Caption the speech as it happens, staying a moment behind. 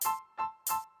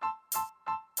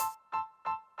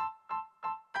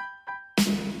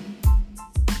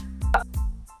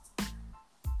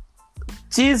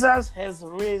Jesus has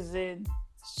risen,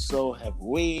 so have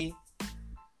we.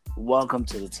 Welcome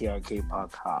to the TRK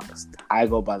podcast. I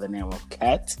go by the name of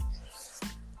Kat.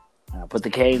 I put the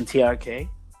K in TRK.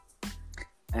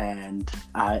 And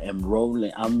I am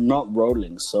rolling. I'm not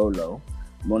rolling solo.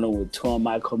 I'm rolling with two of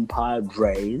my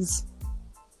compadres.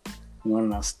 You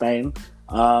understand?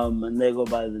 And they go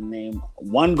by the name.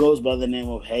 One goes by the name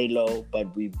of Halo,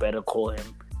 but we better call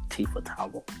him T for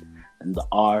Towel. And the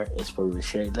R is for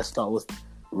Rushay. Let's start with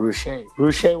Rushay.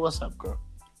 Rushay, what's up, girl?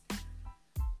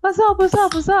 What's up?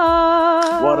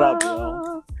 What up,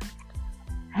 yo?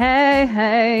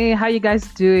 Hey, how you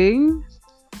guys doing?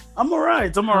 I'm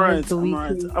alright. I'm black.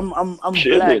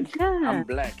 Yeah. I'm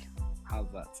black.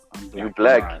 How's that? I'm black. You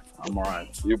black. I'm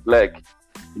alright. You black.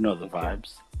 You know the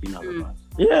vibes.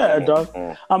 Yeah, dog.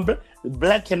 I'm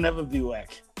black can never be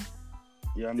whack.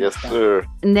 You understand? Yes, sir.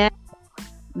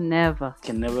 Never.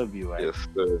 Can never be whack. Yes,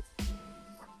 sir.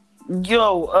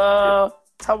 Yo,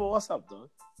 Tabo, what's up, dog?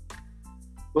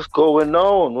 What's going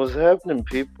on? What's happening,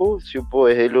 people? It's your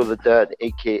boy Halo the Dad,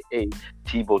 aka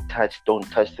Tebow Touch. Don't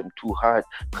touch them too hard,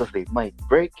 because they might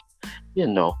break. You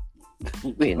know,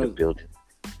 we in the building.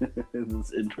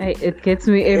 Hey, it gets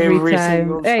me every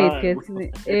time. Hey, time. it gets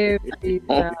me every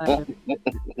time.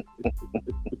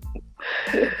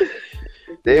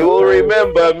 They will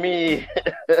remember me.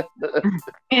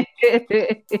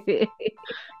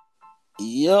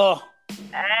 Yo,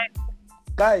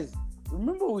 guys,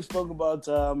 remember we spoke about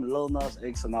Lil Nas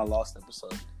X in our last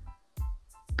episode?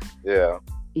 Yeah.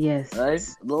 Yes. Right?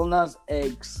 Lil Nas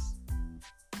X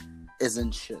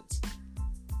isn't shit.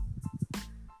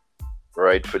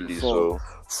 Rightfully so.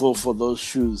 For those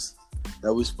shoes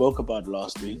that we spoke about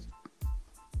last week.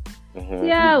 Mm-hmm.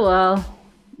 Yeah, well,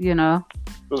 you know.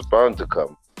 It was bound to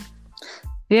come.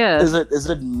 Yeah. Is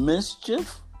it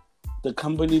Mischief, the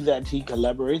company that he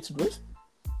collaborated with?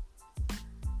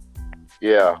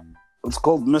 Yeah. It's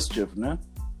called Mischief, no?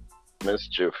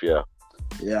 Mischief, yeah.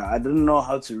 Yeah, I didn't know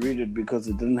how to read it because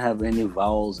it didn't have any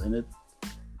vowels in it.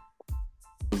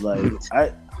 Like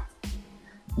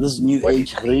this new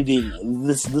age reading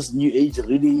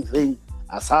thing,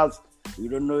 Asad, we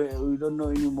don't know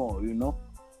anymore, you know.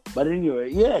 But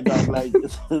anyway, yeah, guys, like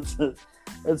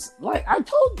it's like I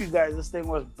told you guys this thing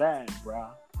was bad, bro.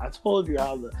 I told you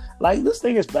how this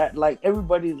thing is bad. Like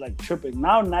everybody's like tripping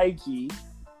now. Nike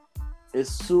is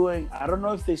suing. I don't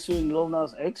know if they're suing Lil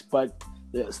Nas X, but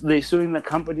they're suing the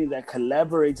company that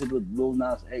collaborated with Lil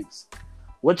Nas X,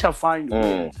 which I find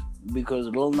weird because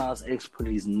Lil Nas X put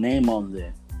his name on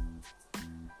there.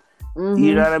 Mm-hmm.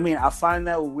 You know what I mean? I find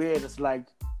that weird. It's like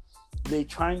they're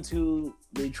trying to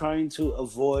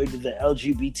avoid the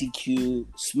LGBTQ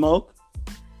smoke.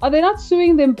 Are they not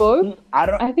suing them both?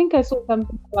 I think I saw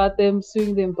something about them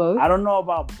suing them both. I don't know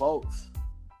about both.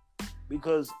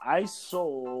 Because I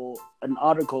saw an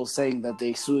article saying that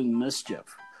they're suing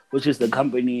Mischief, which is the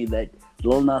company that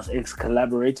Lil Nas X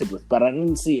collaborated with. But I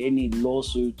didn't see any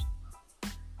lawsuit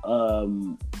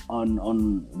on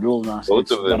Lil Nas X.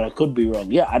 But I could be wrong.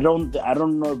 Yeah, I don't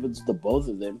know if it's the both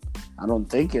of them. I don't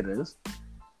think it is.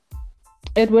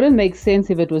 It wouldn't make sense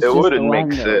if it was just wouldn't one,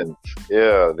 make though. sense.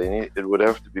 Yeah, it would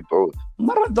have to be both.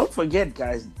 But don't forget,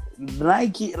 guys,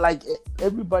 Nike, like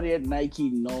everybody at Nike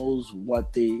knows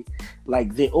what they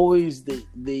like. They always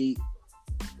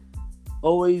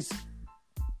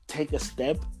take a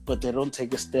step, but they don't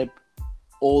take a step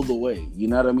all the way. You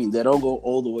know what I mean? They don't go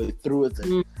all the way through with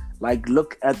it. Like,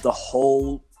 look at the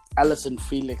whole Allyson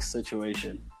Felix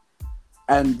situation,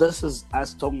 and this is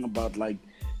us talking about like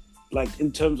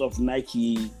in terms of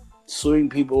Nike suing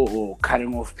people or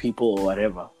cutting off people or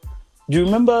whatever. Do you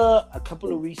remember a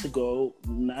couple of weeks ago,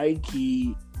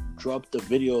 Nike dropped a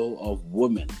video of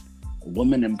women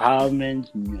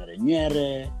empowerment,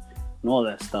 and all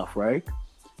that stuff, right?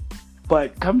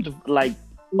 But come to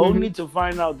only to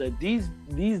find out that these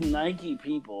Nike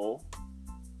people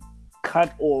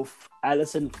cut off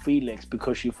Allyson Felix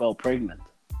because she fell pregnant.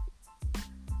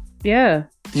 Yeah.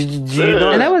 Did you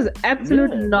know? And that was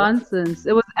absolute nonsense.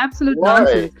 It was absolute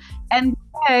nonsense. And in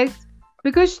fact,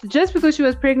 because she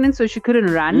was pregnant, so she couldn't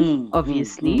run,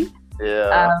 obviously.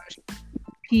 Yeah. She couldn't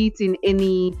compete in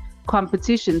any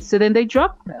competition. So then they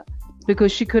dropped her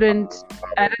because she couldn't.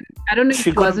 I don't know if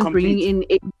she wasn't bringing in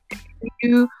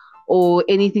any or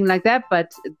anything like that,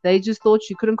 but they just thought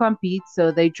she couldn't compete,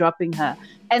 so they're dropping her.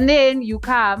 And then you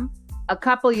come a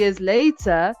couple years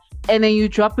later, and then you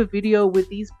drop a video with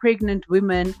these pregnant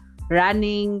women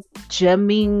running,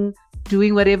 gymming,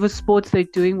 doing whatever sports they're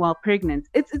doing while pregnant.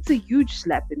 It's a huge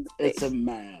slap in the face. It's a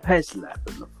mad slap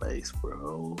in the face,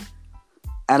 bro.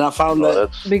 And I found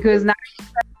that because now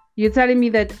you're telling me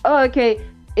that, oh, okay,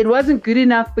 it wasn't good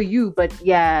enough for you, but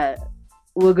yeah,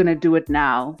 we're gonna do it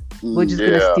now. We're just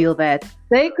gonna steal that.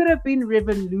 They could have been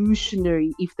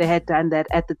revolutionary if they had done that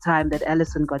at the time that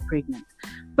Alison got pregnant.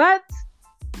 But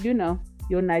you know,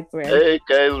 your night brand. Hey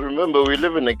guys, remember we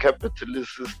live in a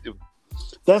capitalist system.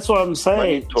 That's what I'm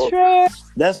saying.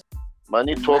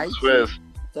 Money talks first.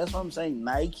 That's what I'm saying.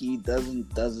 Nike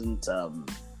doesn't.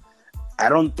 I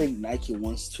don't think Nike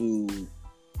wants to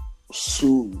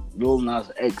sue Lil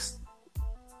Nas X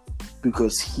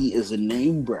because he is a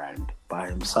name brand by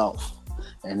himself,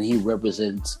 and he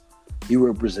represents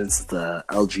the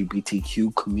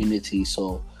LGBTQ community.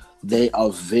 So they are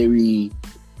very,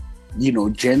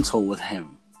 gentle with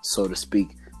him, so to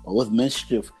speak. But with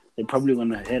Mischief, they're probably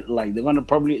gonna hit they're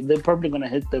probably gonna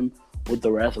hit them with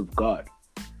the wrath of God.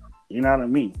 You know what I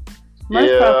mean?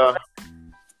 Yeah.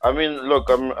 I mean, look,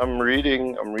 I'm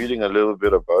reading a little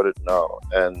bit about it now,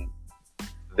 and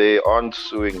they aren't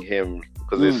suing him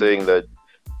because they're saying that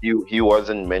he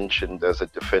wasn't mentioned as a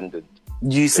defendant.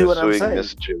 You see what I'm saying?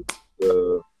 Mischief,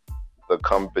 the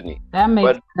company. That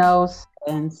makes no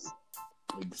sense.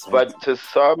 Exactly. But to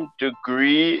some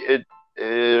degree,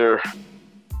 the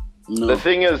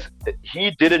thing is,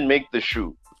 he didn't make the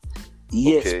shoe.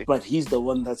 Yes, but he's the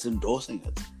one that's endorsing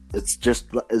it.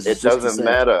 It doesn't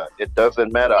matter. It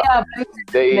doesn't matter.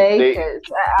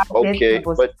 Yeah,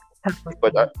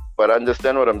 but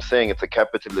understand what I'm saying. It's a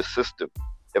capitalist system.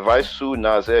 If I sue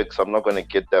Nas X, I'm not going to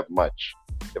get that much.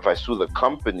 If I sue the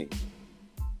company,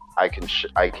 I can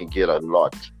get a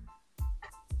lot.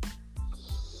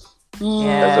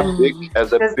 Yeah.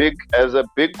 As a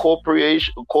big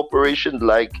corporation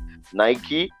like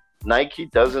Nike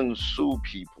doesn't sue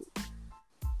people.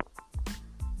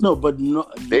 No, but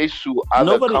they sue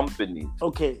other companies.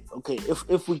 Okay.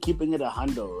 If we're keeping it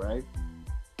 100, right?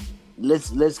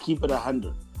 Let's keep it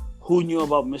 100. Who knew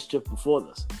about Mischief before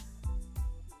this?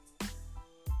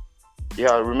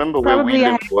 Yeah, remember where we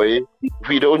live, boy.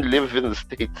 We don't live in the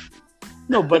States.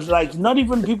 No, but not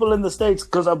even people in the States,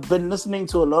 because I've been listening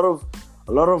to a lot of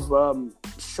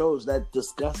shows that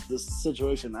discuss this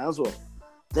situation as well.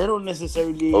 They don't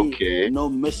necessarily know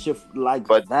Mischief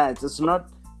that.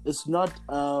 It's not.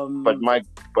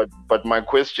 But my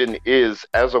question is,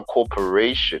 as a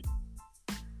corporation,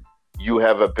 you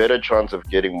have a better chance of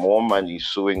getting more money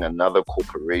suing another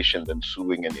corporation than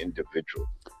suing an individual.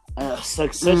 A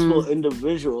successful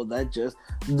individual that just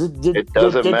it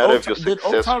doesn't matter if you're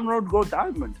successful. Did Old Town Road go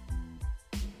diamond?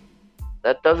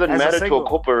 That doesn't matter to a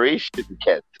corporation,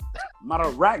 Cat. Matter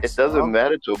racks. It doesn't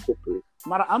matter to a corporation.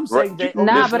 I'm saying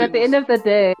but at the end of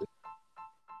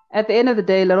the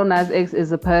day, Lil Nas X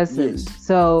is a person. Yes.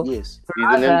 So he's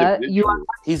an individual.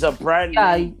 He's a brand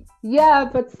name. Yeah,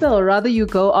 but still, rather you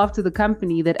go after the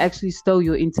company that actually stole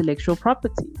your intellectual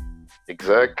property.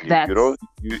 Exactly.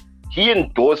 He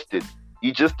endorsed it.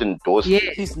 He just endorsed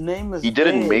it. His name is. He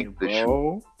didn't make the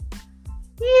shoe.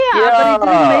 Yeah, but he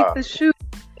didn't make the shoe.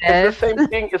 It's the same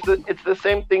thing. It's the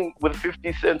same thing with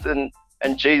 50 Cent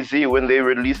and Jay-Z when they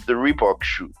released the Reebok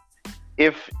shoe.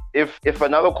 If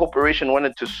another corporation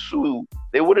wanted to sue,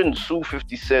 they wouldn't sue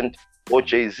 50 Cent or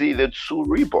Jay-Z. They'd sue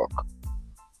Reebok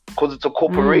because it's a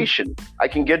corporation. I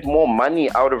can get more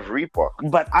money out of Reebok.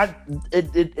 But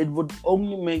it would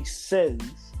only make sense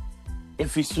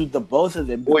if we sued the both of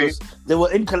them because they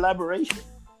were in collaboration.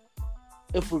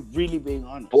 If we're really being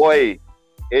honest, boy,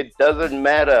 it doesn't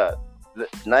matter.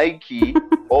 Nike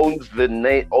owns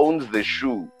the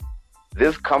shoe.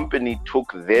 This company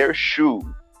took their shoe.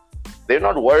 They're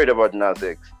not worried about Nas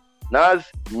X. Nas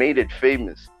made it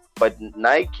famous, but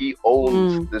Nike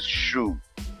owns this shoe.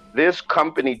 This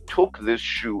company took this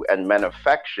shoe and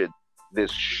manufactured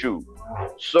this shoe.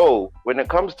 So when it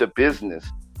comes to business,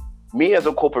 me as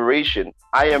a corporation,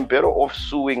 I am better off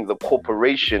suing the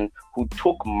corporation who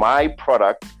took my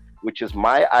product, which is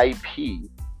my IP,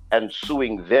 and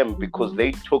suing them because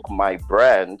they took my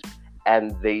brand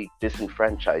and they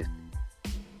disenfranchised me.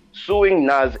 Suing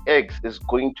Nas X is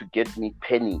going to get me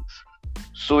pennies.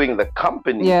 Suing the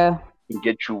company can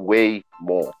get you way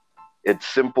more. It's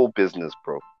simple business,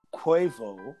 bro.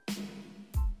 Quavo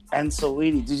and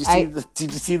Saweetie,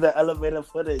 did you see the elevator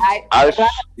footage?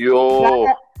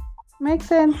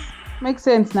 Makes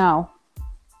sense now.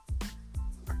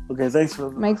 Okay, thanks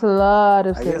for. Makes a lot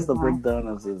of sense. I guess the breakdown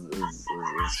is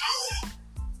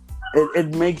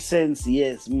it makes sense,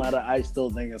 yes, but I still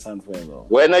think it's unfair though.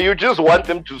 When you just want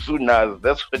them to sue Nas,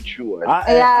 that's what you want.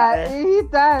 He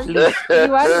does. He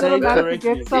wants Lil Nas to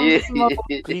get some smoke.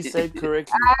 Please say it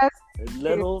correctly.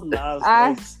 Lil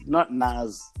Nas, not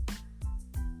Nas.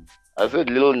 I said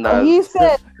Lil Nas. You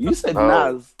said Nas. You said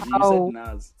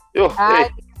Nas. Yo,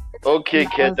 Okay,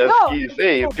 Cat, Askies.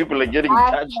 Hey, people are getting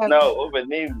touched now over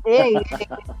names.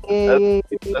 Askies,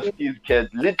 Cat.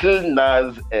 Little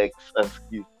Nas X,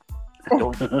 Askies.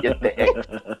 Don't forget the X.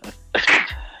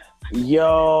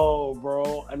 Yo,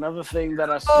 bro. Another thing that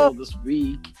I saw this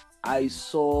week,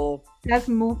 Let's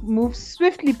move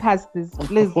swiftly past this,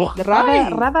 please.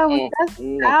 Rather we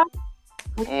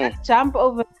just jump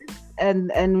over this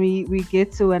and we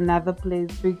get to another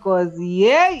place because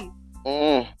yay.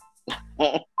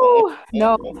 Ooh,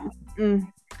 no.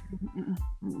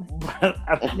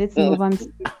 Let's move on.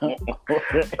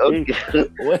 Okay.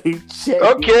 Wait, Shay.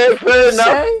 Okay, fair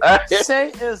enough.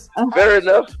 Shay is fair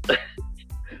enough.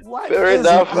 What fair is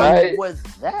enough. with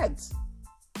that?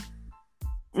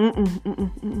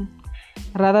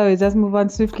 Rather, we just move on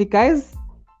swiftly, guys.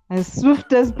 As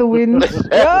swift as the wind.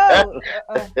 Yo!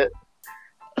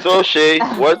 So, Shay,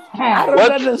 what's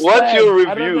your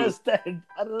review?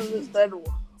 I don't understand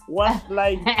what,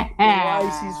 like, why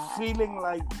she's feeling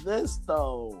like this,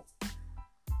 though.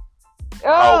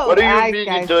 What do you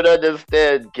mean you don't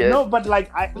understand, kid? No, but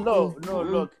like,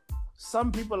 look.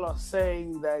 Some people are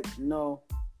saying that,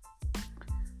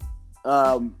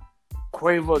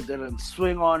 Quavo didn't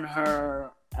swing on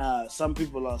her. Some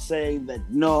people are saying that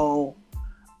no.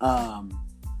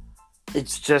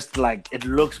 It's just like it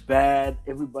looks bad.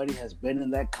 Everybody has been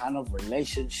in that kind of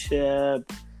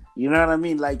relationship. You know what I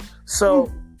mean? Like,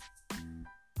 so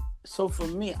for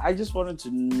me, I just wanted to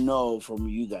know from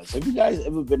you guys, have you guys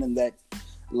ever been in that,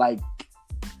 like,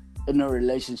 in a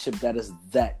relationship that is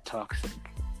that toxic?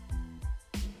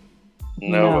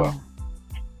 No.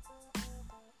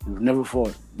 You've never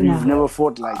fought. No. You've never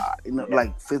fought like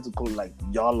like physical, like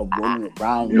y'all are running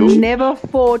around. Never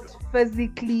fought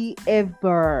physically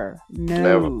ever. No.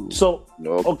 Never. So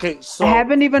okay. So I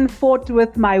haven't even fought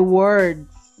with my words.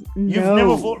 You've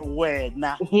never fought where?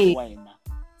 Nah.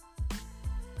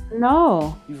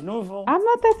 No. You've never fought. I'm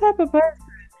not that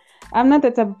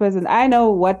type of person. I know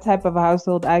what type of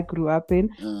household I grew up in.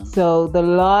 So the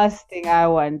last thing I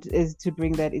want is to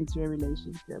bring that into a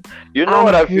relationship. You know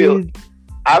what I feel?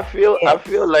 I feel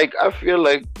like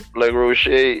Roche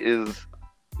is,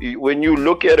 when you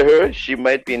look at her, she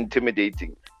might be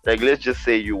intimidating. Like, let's just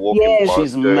say you walk in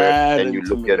past her and you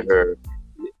look at her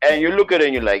and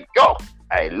you're like, yo,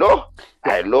 hello,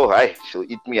 she'll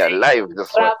eat me alive.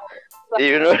 This one.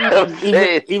 You know what I'm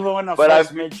saying? Even when I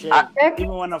first met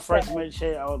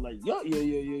Shay, I was like, yo.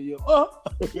 Oh.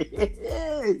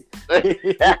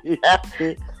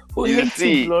 You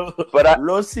see, Lord. But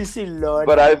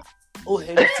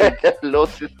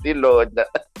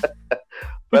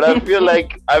I feel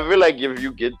like if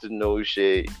you get to know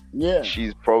Shay,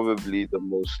 she's probably the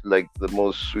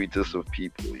most sweetest of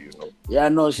people, you know. Yeah,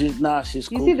 no, she's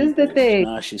cool. You see, this is the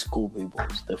thing. She's cool people,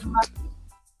 definitely.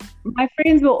 My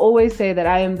friends will always say that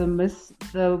I am the most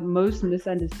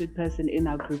misunderstood person in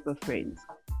our group of friends.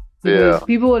 Because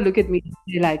people will look at me and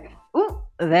be like, "Oh,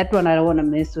 that one I don't want to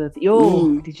mess with."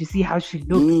 Yo, did you see how she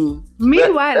looked?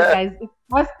 Meanwhile, guys, it's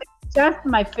just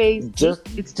my face.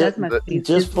 It's just my face.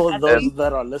 Just for those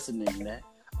that are listening,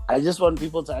 I just want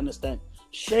people to understand.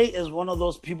 Shay is one of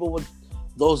those people with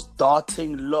those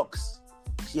darting looks.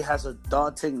 She has a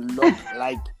darting look.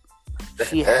 Like,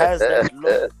 she has that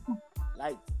look.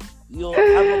 Like, you'll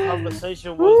have a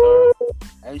conversation with her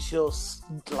and she'll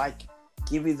like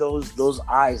give you those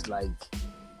eyes like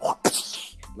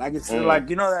it's like,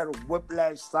 you know that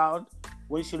whiplash sound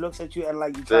when she looks at you and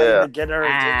like you try to get her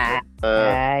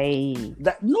attention.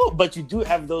 But you do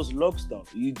have those looks though.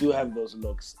 You do have those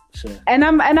looks, sure. And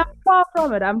I'm far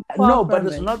from it. But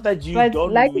it's not that you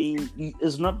don't mean.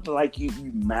 It's not like you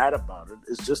mad about it.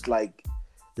 It's just like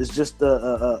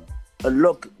a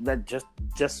look that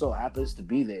just so happens to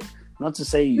be there. Not to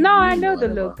say you. No, I know the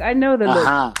look.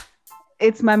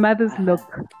 It's my mother's look.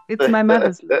 It's my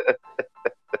mother's look.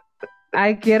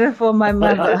 I get it from my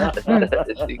mother.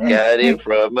 She got it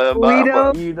from her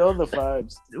mama. You know the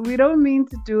vibes. We don't mean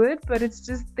to do it, but it's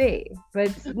just there.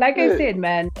 But like I said,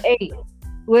 man,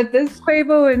 with this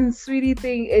Quavo and Sweetie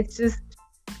thing, it's just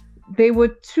there were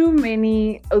too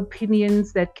many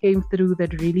opinions that came through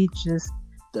that really just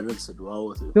didn't sit well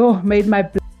with you. Oh,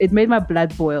 it made my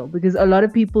blood boil because a lot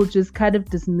of people just kind of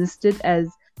dismissed it as,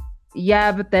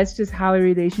 yeah, but that's just how a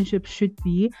relationship should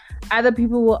be. Other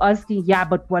people were asking, yeah,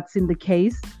 but what's in the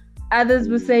case? Others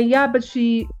were saying, yeah, but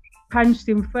she punched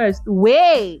him first.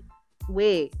 Wait,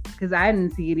 because I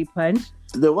didn't see any punch.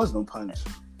 There was no punch.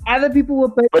 Other people were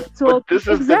but this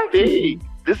is the thing.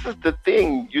 This is the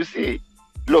thing, you see.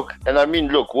 Look, we're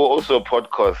also a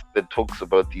podcast that talks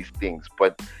about these things,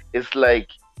 but it's like,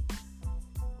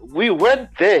 we weren't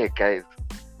there, guys.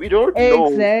 We don't know.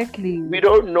 Exactly. We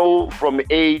don't know from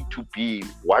A to B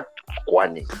what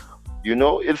Kwane. You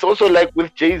know, it's also like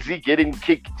with Jay-Z getting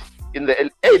kicked in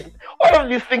the all of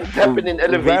these things happen in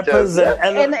elevators. Rappers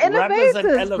and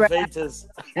elevators.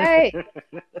 Hey.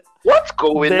 What's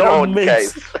going on,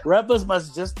 guys? Rappers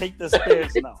must just take the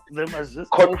stairs now. They must just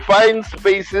confined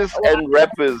spaces and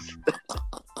rappers.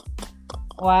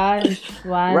 One.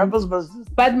 Rappers must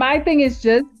just... But my thing is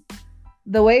just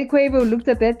the way Quavo looked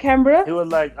at that camera. He was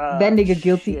like, that nigga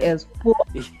guilty as fuck.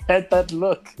 He had that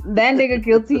look. That nigga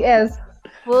guilty as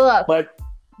fuck. But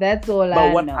that's all I know.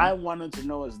 But what I wanted to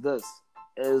know is this: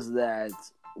 is that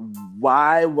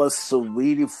why was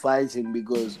Saweetie fighting?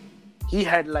 Because he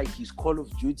had like his Call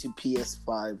of Duty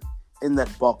PS5 in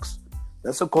that box.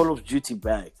 That's a Call of Duty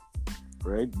bag,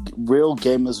 right? Real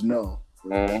gamers know.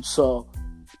 So,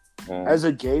 as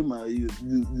a gamer, you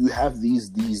have these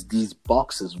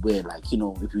boxes where, like, you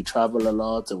know, if you travel a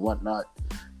lot and whatnot,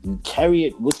 you carry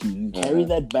it with you. You carry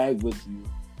that bag with you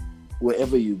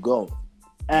wherever you go.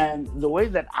 And the way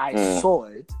that I saw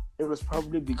it, it was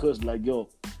probably because, like, yo,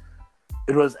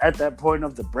 it was at that point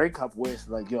of the breakup where it's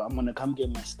like, yo, I'm gonna come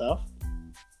get my stuff.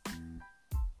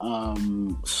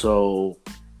 So,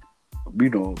 you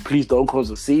know, please don't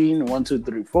cause a scene. 1, 2,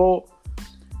 3, 4.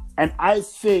 And I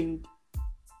think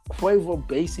Quavo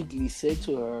basically said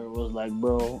to her, was like,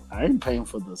 bro, I ain't paying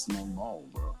for this no more,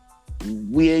 bro.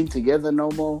 We ain't together no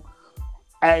more.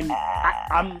 And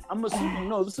I'm assuming,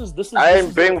 no, this is. I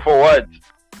ain't paying for what?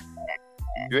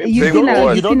 You ain't paying for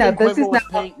what? You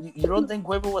don't think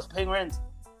Quavo was paying rent?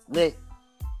 Nee.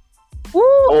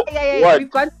 Ooh, yeah. We've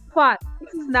gone too far.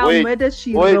 This is now murder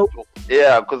she wrote.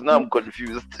 Yeah, because now I'm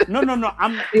confused. No.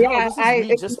 This is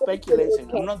me just speculating.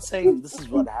 I'm not saying this is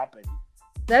what happened.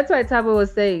 That's why Tabo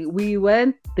was saying we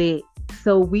went there,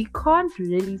 so we can't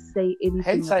really say anything.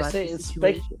 Hence, about I say the it's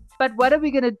situation. But what are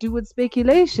we gonna do with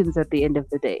speculations at the end of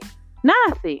the day?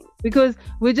 Nothing, because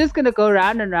we're just gonna go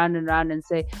round and round and round and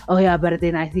say, "Oh yeah, but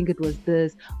then I think it was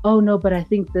this. Oh no, but I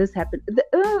think this happened."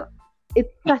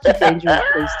 It's such a dangerous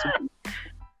place to be.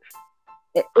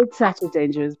 It's such a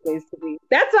dangerous place to be.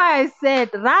 That's why I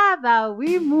said rather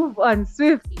we move on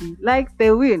swiftly, like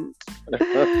the wind.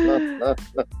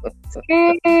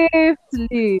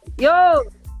 Swiftly. Yo,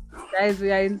 guys,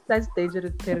 we are in such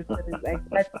dangerous territory like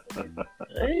that.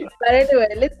 But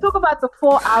anyway, let's talk about the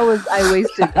 4 hours I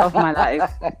wasted of my life.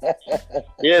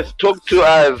 Yes, talk to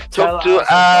us. Talk to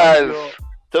us.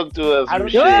 Talk to us. I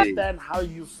don't understand how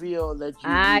you feel that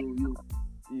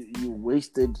you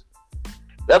wasted.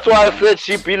 That's why I said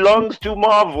she belongs to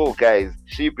Marvel, guys.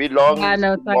 She belongs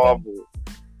to Marvel.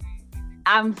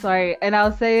 I'm sorry, and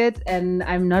I'll say it, and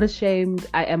I'm not ashamed.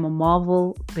 I am a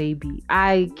Marvel baby.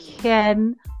 I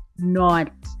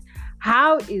cannot.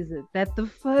 How is it that the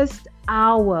first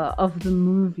hour of the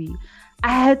movie, I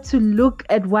had to look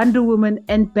at Wonder Woman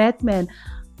and Batman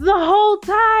the whole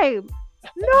time?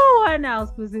 No one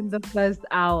else was in the first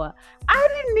hour. I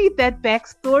didn't need that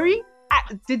backstory.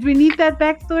 Did we need that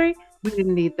backstory? We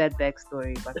didn't need that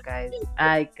backstory, but guys,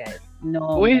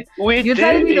 no. We You're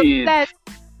telling me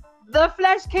the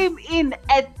Flash came in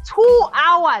at 2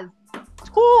 hours.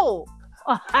 2.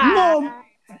 No,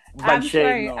 but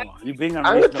Shay, no. You're being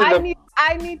unreasonable.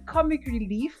 I need comic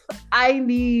relief. I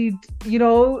need,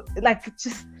 like,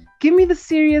 just give me the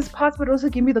serious parts, but also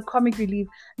give me the comic relief.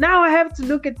 Now I have to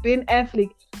look at Ben Affleck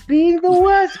being the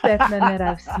worst Batman that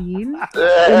I've seen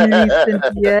in recent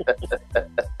years.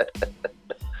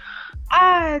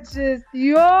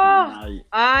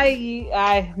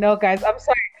 No, guys, I'm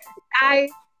sorry. I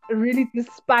really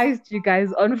despised you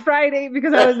guys on Friday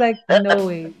because I was like, no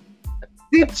way.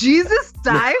 Did Jesus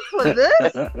die for this?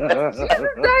 Jesus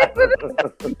died for this?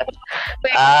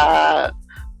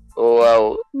 Oh,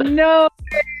 wow. No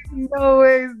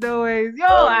ways. Yo,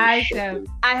 I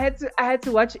had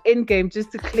to watch Endgame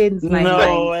just to cleanse my mind.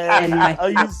 No way. Are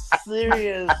you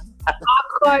serious?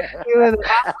 I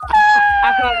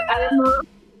don't know.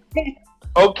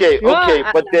 Okay,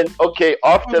 but then,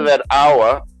 after that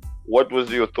hour, what was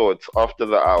your thoughts after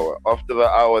the hour? After the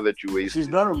hour that you wasted? She's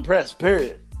not impressed,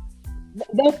 period.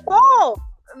 The 4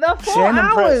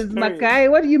 hours, my guy.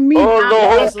 What do you mean? Oh, the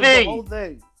whole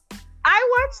thing. I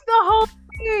watched the whole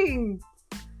thing.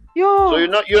 Yo. So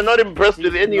you're not impressed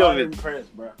with any of it?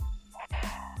 Impressed, bro.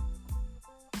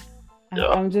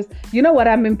 I'm just, you know what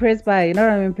I'm impressed by?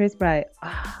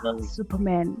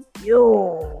 Superman.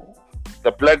 Yo.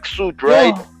 The black suit,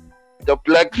 right? Yo. The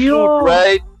black suit,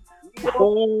 right?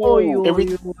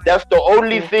 That's the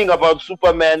only thing about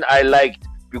Superman I liked,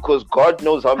 because God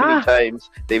knows how many times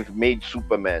they've made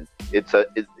Superman. It's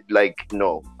like,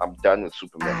 no, I'm done with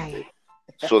Superman.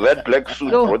 So that black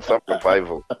suit brought some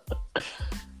revival.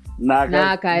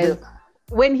 Nah, guys.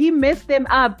 When he messed them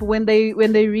up, when they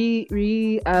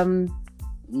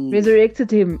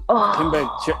resurrected him. Came back.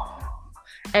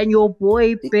 And your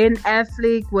boy Ben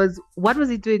Affleck what was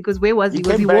he doing? Because where was he?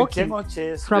 Was he walking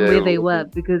from where they were?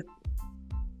 Because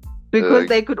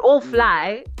they could all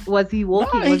fly. Was he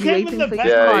walking? No, was he waiting for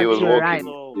his car to arrive?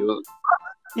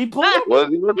 He pulled up. Was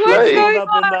he not flying? Up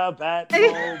in the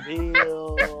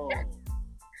Batmobile.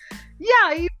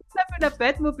 Yeah, he pulled up in a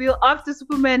Batmobile after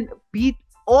Superman beat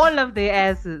all of their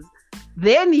asses.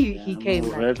 Then he came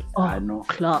like, I know.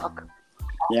 Clark.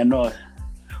 Yeah, no.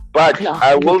 But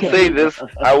I will say this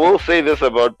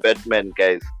about Batman,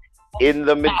 guys. In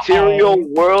the material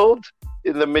world,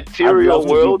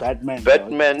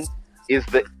 Batman is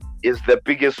the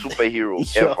biggest superhero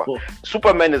ever.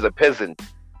 Superman is a peasant.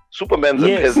 Superman's a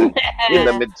peasant in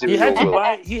the material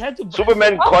world.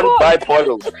 Superman can't buy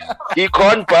bottles. He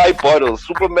can't buy bottles.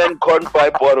 Superman can't buy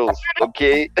bottles.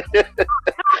 Okay.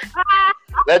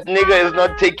 That nigga is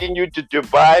not taking you to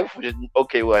Dubai.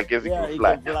 Okay, well, I guess he can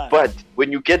fly. But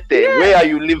when you get there, where are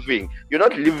you living? You're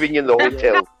not living in the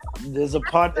hotel. There's a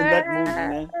part in that movie,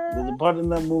 man. There's a part in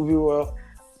that movie where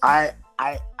I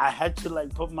had to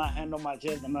like put my hand on my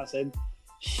chest and I said,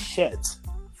 shit.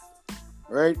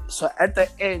 Right? So at the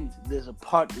end, there's a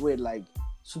part where like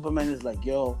Superman is like,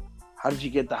 yo, how did you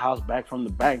get the house back from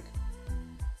the bank?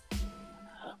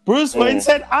 Bruce Wayne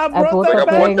said, I brought the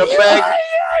bank.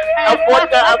 I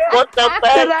bought the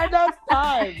bank. Did I not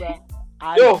die, bro?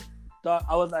 I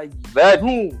was like, that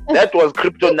was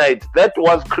kryptonite. That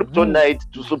was kryptonite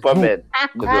to Superman.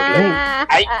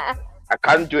 I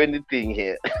can't do anything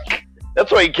here. That's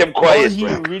why he kept quiet. All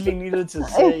he really needed to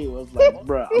say was like,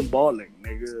 bro, I'm balling,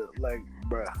 nigga. Like,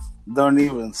 bro, don't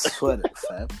even sweat it,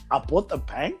 fam. I bought the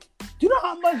bank. Do you know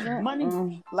how much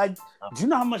money? Like, do you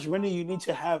know how much money you need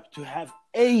to have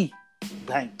a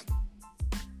bank?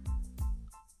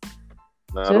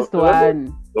 No, just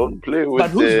one. Don't play with. But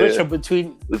who's richer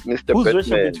between Mr. Who's Batman?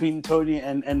 richer between Tony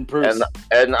and Bruce?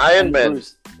 And Iron Man.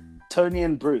 Bruce. Tony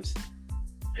and Bruce.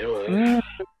 Hey.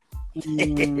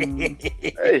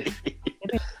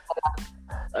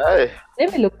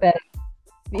 Let me look back.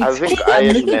 I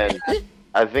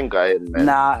think Iron Man.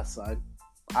 Nah, son.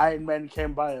 Iron Man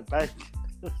came by a bank.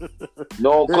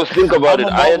 No, because think about it.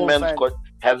 Iron Man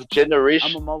has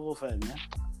generation. I'm a Marvel fan, man.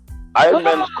 Iron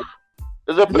Man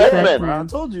is a Batman. Bro, I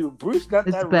told you, Bruce got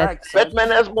It's that Bat- rack.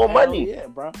 Batman has more money. Yeah,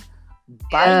 bro.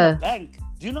 Buying a bank.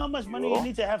 Do you know how much money you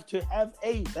need to have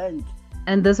a bank?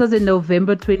 And this was in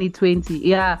November 2020.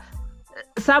 Yeah.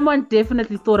 Someone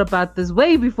definitely thought about this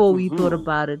way before we thought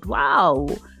about it. Wow.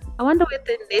 I wonder what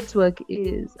the network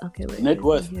is. Okay, wait. Net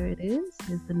worth. Here it is.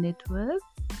 Here's the net worth.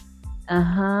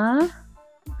 Uh-huh.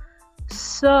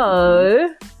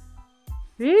 So,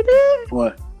 really?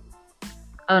 What?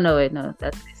 Oh, no, wait, no.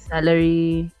 That's the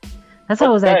salary. That's why I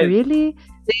was like, really?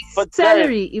 The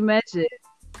salary, imagine.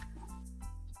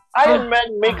 Iron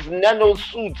Man makes nano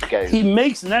suits, guys. He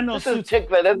makes nano This is suits. tech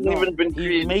that hasn't even been He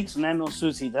created. makes nano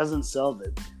suits. He doesn't sell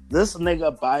them. This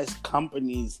nigga buys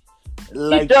companies He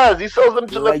like does. He sells them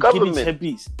to the like government.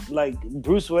 Giddy Chippies. Like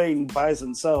Bruce Wayne buys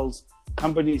and sells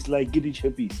companies like Giddy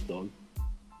Chippies, dog.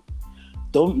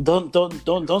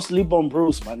 Don't sleep on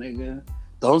Bruce, my nigga.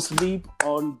 Don't sleep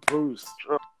on Bruce.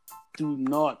 Do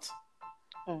not.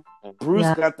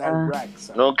 Bruce got that rack,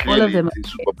 son. No, All of clearly them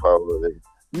it's a superpower.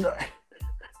 No.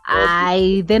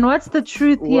 Then what's the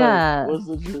truth here? What's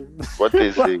the truth? What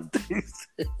they say.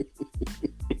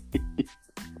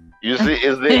 You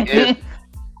see,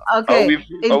 Okay,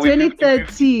 in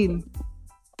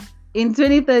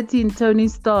 2013, Tony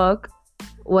Stark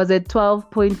was at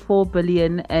 12.4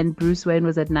 billion and Bruce Wayne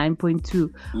was at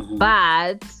 9.2.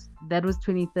 But that was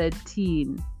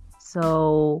 2013.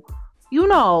 So,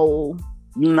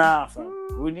 Nah, fam.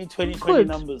 We need 2020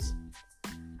 numbers.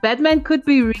 Batman could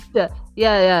be richer.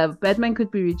 Yeah. Batman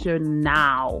could be richer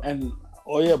now. And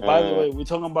by the way, we're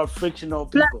talking about fictional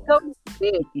Plus people. Tony's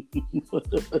dead.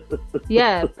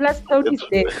 Yeah, plus Tony's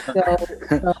dead.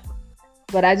 So,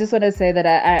 but I just want to say that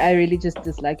I really just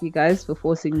dislike you guys for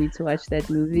forcing me to watch that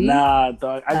movie. Nah,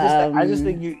 dog. I just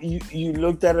think you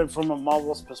looked at it from a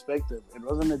Marvel's perspective. It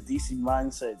wasn't a DC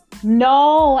mindset.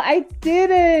 No, I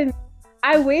didn't.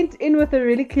 I went in with a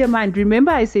really clear mind.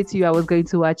 Remember, I said to you I was going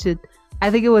to watch it. I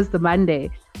think it was the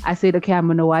Monday. I said, okay, I'm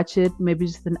gonna watch it, maybe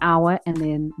just an hour, and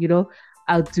then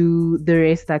I'll do the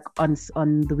rest like on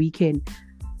the weekend.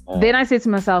 Then I said to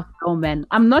myself, oh man,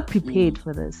 I'm not prepared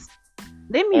for this.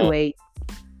 Let me wait.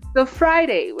 So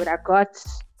Friday, when I got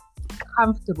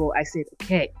comfortable, I said,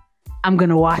 okay, I'm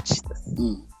gonna watch this.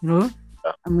 I'm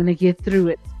gonna get through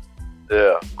it.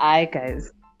 Yeah. Alright,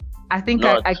 guys. I think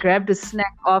I grabbed a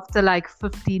snack after like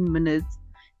 15 minutes,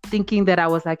 thinking that I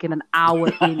was like in an hour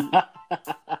in.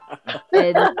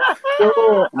 And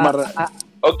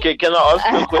okay, can I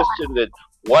ask you a question then?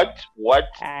 What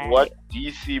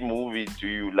DC movie do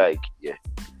you like? Yeah.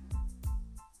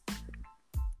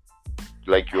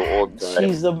 Like your old time.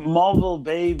 She's a Marvel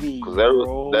baby.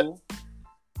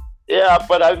 Yeah,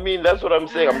 but I mean that's what I'm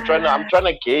saying. I'm trying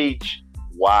to gauge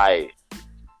why.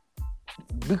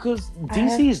 Because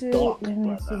DC is dark,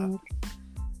 brother.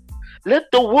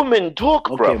 Let the woman talk,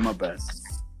 bro. Okay, my bad.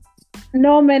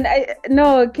 No, man.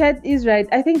 Kat is right.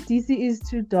 I think DC is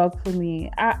too dark for me.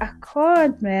 I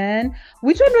can't, man.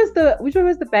 Which one was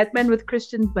the Batman with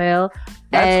Christian Bale?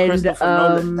 That's Christopher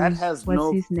Nolan. That has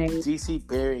what's his name? DC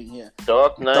bearing here.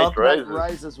 Dark Knight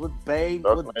Rises with Bane,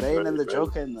 and the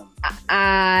Joker in them.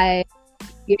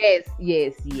 Yes,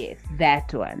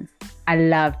 that one. I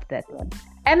loved that one.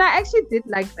 And I actually did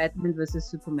like Batman versus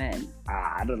Superman.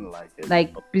 I don't like it.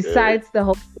 Like, besides the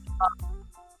whole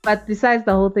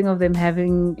thing of them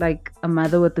having like a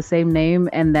mother with the same name,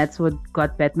 and that's what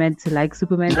got Batman to like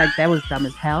Superman, like that was dumb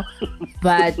as hell.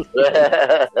 But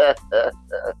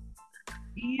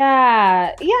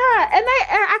yeah, and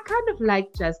I kind of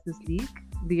like Justice League,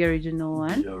 the original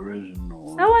one. The original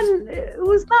one. That one, it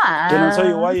was not. Can I tell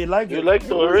you why you like it? You like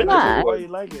the original? Why you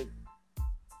like it?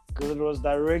 Because it was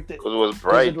directed. Because it was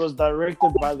bright. It was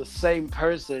directed by the same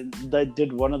person that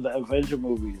did one of the Avenger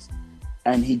movies,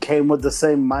 and he came with the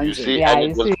same mindset. You see,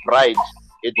 it was bright.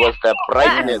 It was the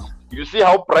brightness. You see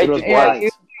how bright it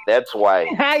was. That's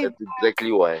why. That's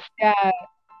exactly why. Yeah.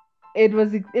 It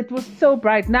was so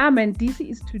bright. Nah, man, DC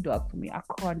is too dark for me. I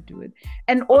can't do it.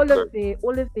 And all of the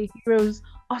heroes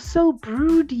are so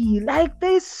broody. Like,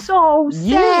 they're so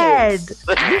sad.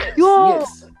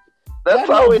 Yes. That's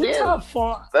how it is.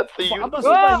 That's the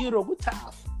hero. Good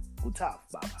tough,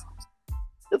 Baba.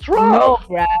 It's wrong. No,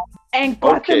 bruh. And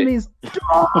Gotham is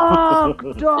dark.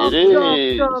 It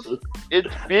is. Dark.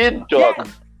 It's been dark.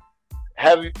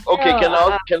 Yeah.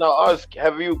 Can I ask?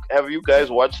 Have you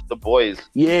guys watched The Boys?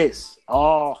 Yes.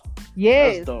 Oh.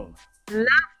 Yes. Love The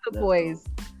Boys.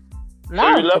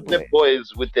 So you love The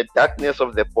Boys with the darkness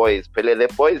of The Boys. Pele, The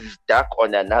Boys is dark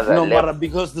on another level. No,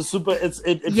 because the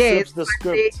it flips the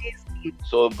script.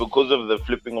 So because of the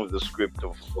flipping of the script,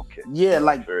 yeah,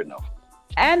 like fair enough.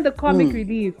 And the comic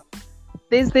relief.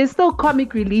 There's still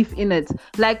comic relief in it.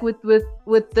 Like with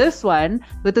this one,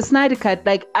 with the Snyder Cut,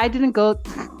 like I didn't go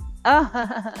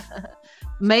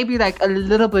maybe like a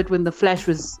little bit when the Flash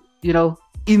was,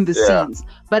 in the scenes.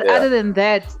 But other than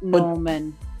that, no,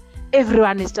 man.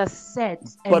 Everyone is just sad.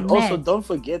 But also don't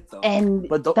forget though.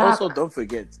 Also don't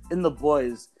forget, in The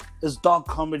Boys is dark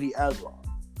comedy as well.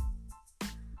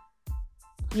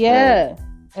 Yeah.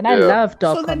 And I love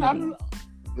dark comedy.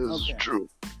 This is true.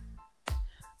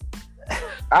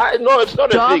 No, it's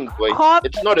not a thing. Wait,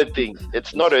 it's not a thing.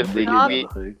 It's not a thing.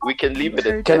 We can leave it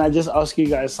at. Can I just ask you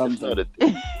guys something? It's not a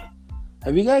thing.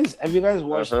 Have you guys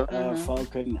watched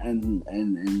Falcon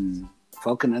and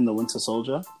Falcon and the Winter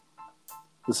Soldier,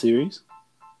 the series?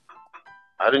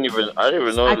 I didn't even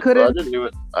know.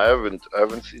 I haven't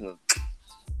seen it.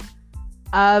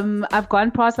 I've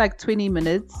gone past like 20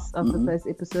 minutes of the first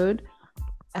episode.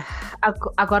 I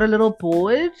got a little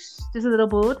bored, just a little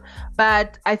bored,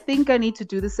 but I think I need to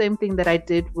do the same thing that I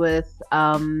did with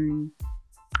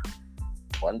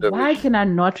why can I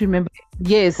not remember?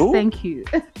 Yes, thank you.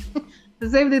 The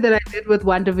same thing that I did with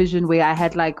WandaVision, where I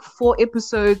had like 4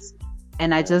 episodes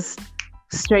and I just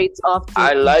straight off to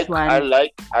I like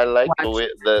the way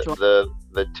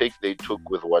the take they took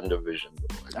with WandaVision.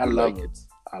 I love it.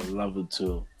 I love it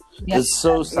too. Yeah. It's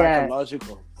so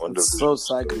psychological. It's so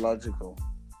psychological.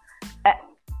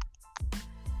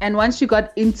 And once you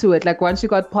got into it, like once you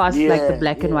got past like the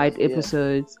black and white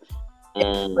episodes, it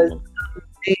was amazing.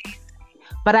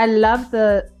 But I love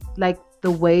the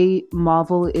way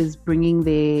Marvel is bringing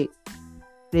their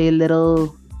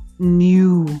little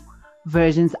new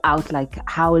versions out, like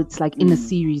how it's like in a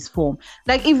series form.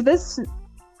 Like if this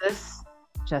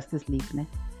Justice League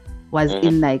was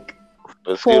in like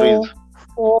four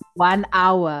 1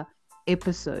 hour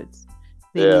episodes,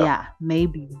 then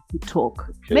maybe we could talk.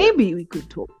 Okay. Maybe we could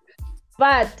talk.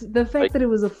 But the fact that it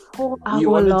was a 4 hour long, you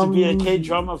want it to be a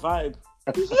K-drama vibe.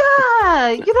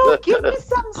 Yeah, give me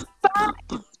some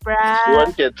spice, bruh. She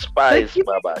wanted spice,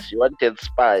 Baba. She wanted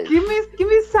spice. Give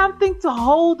me something to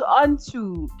hold on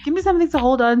to.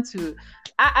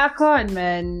 I can't,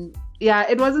 man. Yeah,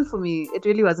 it wasn't for me. It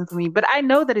really wasn't for me. But I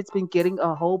know that it's been getting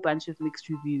a whole bunch of mixed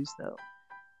reviews, though.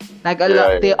 Like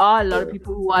there are a lot of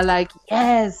people who are like,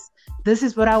 yes, this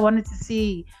is what I wanted to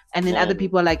see, and then other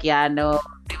people are like, yeah, no,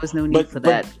 there was no need for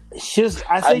that.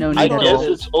 I guess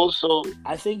it's also.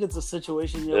 I think it's a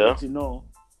situation you know.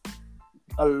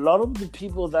 A lot of the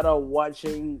people that are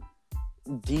watching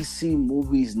DC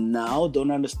movies now don't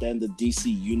understand the DC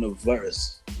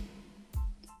universe.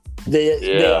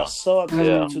 They are so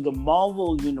accustomed to the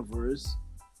Marvel universe,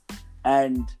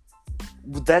 and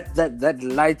that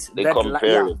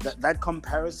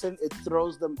comparison, it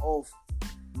throws them off.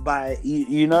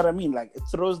 You know what I mean? Like, it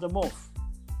throws them off.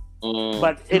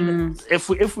 But if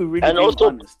we really be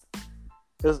honest,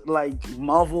 it's like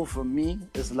Marvel for me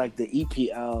is like the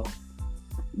EPL.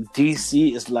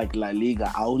 DC is like La Liga.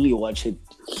 I only watch it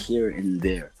here and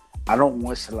there. I don't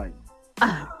watch like.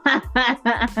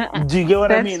 Do you get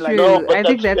what I mean? Like, no, I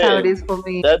think that's how it is for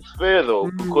me. That's fair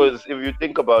though, because if you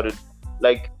think about it,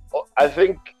 like, I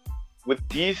think with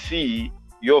DC,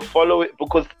 you're following,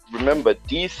 because remember,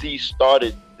 DC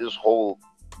started this whole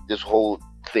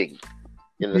thing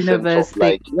in the universe sense of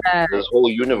like this whole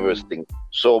universe thing.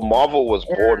 So Marvel was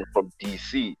born from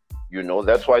DC. You know,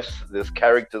 that's why there's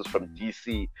characters from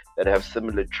DC that have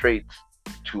similar traits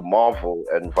to Marvel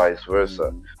and vice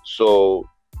versa. So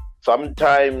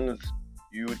sometimes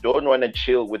you don't want to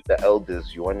chill with the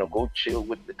elders. You want to go chill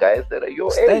with the guys that are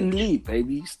your age. Stan Lee,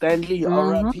 baby. Stan Lee,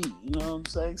 R.I.P. You know what I'm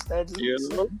saying? Stan Lee. You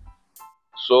know?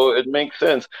 So it makes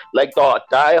sense. Like the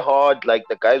die-hard, like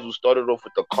the guys who started off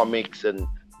with the comics and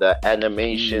the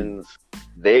animations,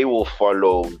 they will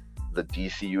follow the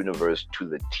DC universe to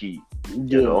the T.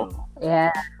 You know?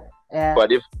 Yeah.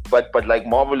 But like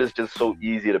Marvel is just so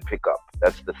easy to pick up.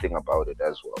 That's the thing about it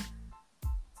as well.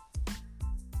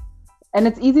 And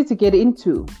it's easy to get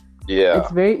into. Yeah.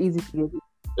 It's very easy to get into.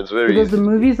 It's very because easy. The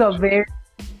movies are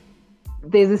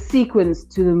there's a sequence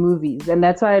to the movies, and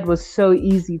that's why it was so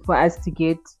easy for us to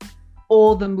get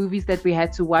all the movies that we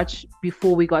had to watch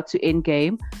before we got to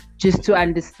Endgame, just to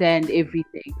understand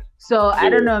everything. So I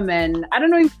don't know, man. I don't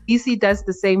know if DC does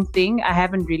the same thing. I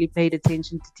haven't really paid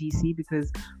attention to DC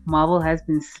because Marvel has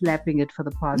been slapping it for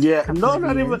the past. Not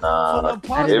even for the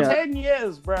past 10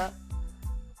 years, bruh.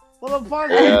 For the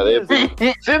past 10 years.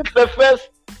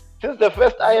 Since the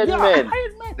first Iron Man,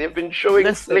 they've been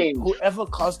showing flames. Whoever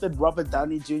casted Robert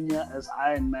Downey Jr. as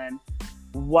Iron Man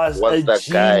was a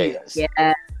genius.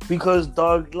 Yeah. Because,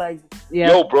 dog, like,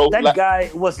 yo, bro, that like, guy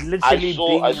was literally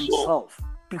being himself.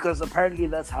 Because apparently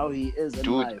that's how he is in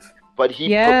life. But he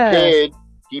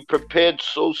prepared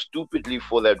so stupidly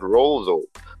for that role, though.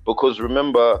 Because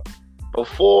remember,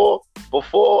 before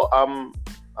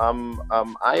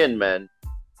Iron Man,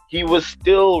 he was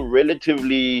still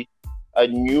relatively a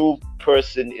new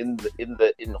person in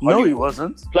Hollywood. No, he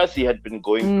wasn't. Plus, he had been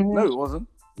going. No, he wasn't.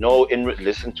 No,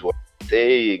 listen to what I'm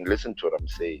saying. Listen to what I'm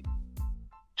saying.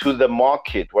 To the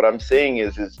market, what I'm saying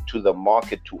is to the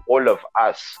market, to all of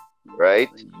us, right?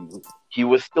 He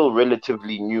was still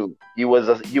relatively new. He was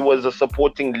a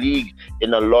supporting lead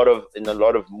in a lot of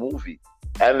movies,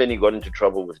 and then he got into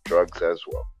trouble with drugs as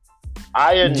well.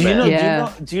 Iron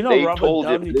Man. Do you know Robert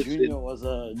Downey Jr.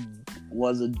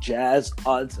 was a jazz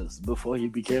artist before he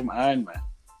became Iron Man?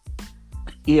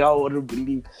 I wouldn't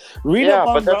believe.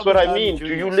 But that's what I mean. Do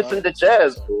you listen to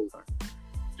jazz, bro?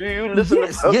 Do you listen to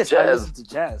jazz? Yes, I listen to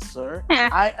jazz, sir.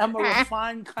 I am a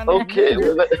refined kind of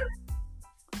man.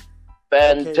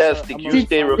 Fantastic. Okay, you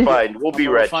stay refined. We'll be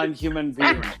ratchet. I'm a refined human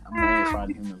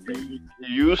being.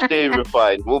 You stay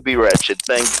refined. We'll be ratchet.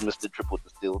 Thanks, Mr. Triple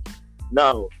Distill.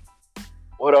 Now,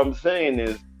 what I'm saying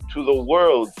is, to the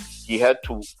world, he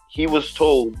was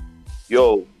told,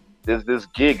 yo, there's this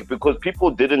gig, because people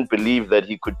didn't believe that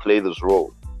he could play this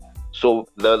role. So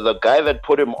the guy that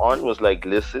put him on was like,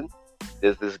 listen,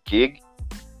 there's this gig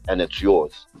and it's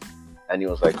yours. And he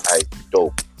was like,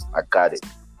 dope, I got it.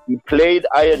 He played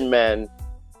Iron Man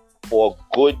for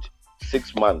a good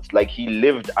 6 months. Like, he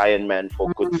lived Iron Man for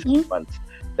a good 6 months.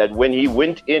 That when he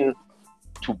went in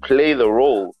to play the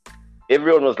role,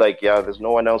 everyone was like, yeah, there's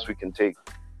no one else we can take.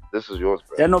 This is yours,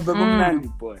 bro. Yeah, no,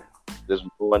 boy. There's no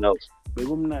one else.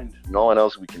 No one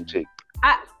else we can take.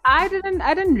 I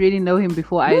didn't really know him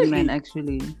before Iron Man,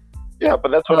 actually. Yeah,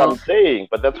 but that's what I'm saying.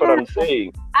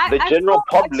 The general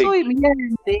public.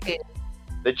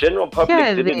 The general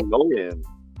public didn't know him.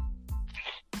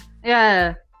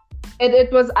 Yeah,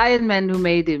 it was Iron Man who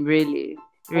made him, really,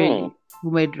 who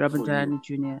made Robert Downey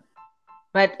Jr.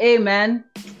 But hey, man,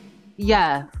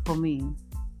 for me,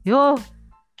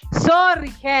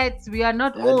 sorry, cats, we are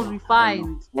not all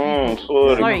refined.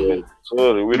 Sorry.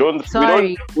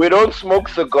 We don't smoke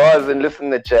cigars and listen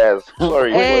to jazz.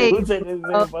 Sorry. Hey, who said anything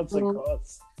about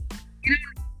cigars?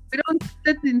 We don't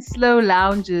sit in slow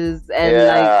lounges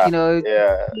and with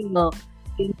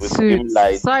dim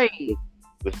lights. Sorry.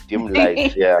 with dim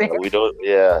lights. Yeah, we don't.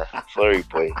 Yeah, sorry,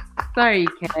 boy. Sorry,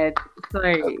 Kat.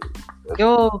 Sorry.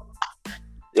 Yo.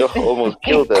 You almost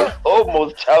killed us.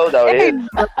 Almost child our head.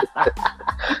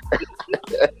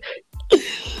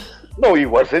 No, he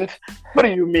wasn't. What do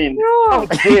you mean? No. How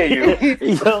dare you?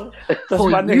 Yo, that's For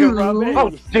my you. nigga Rame. How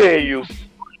dare you?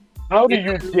 How do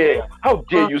you dare? How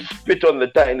dare you spit on the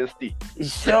dynasty?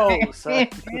 Yo, son.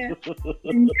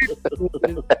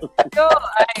 Yo,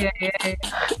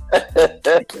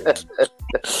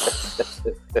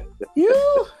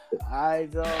 You, I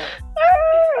know.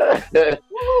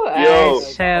 Yo.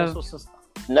 Chef.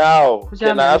 Now,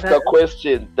 can I ask a Pajama.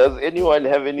 question? Does anyone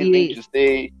have anything Yes. to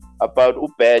say about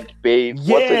Bad Babe?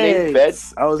 What's her name?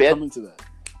 Yes, I was Bad, coming to that.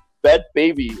 Bad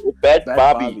Baby. Bad Bad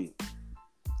Barbie.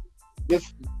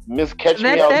 Miss Catch Me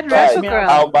That Outside. rapper girl.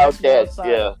 How about Catch Me that? Outside.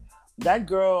 Yeah. That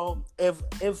girl,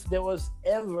 if there was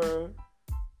ever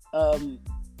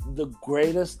the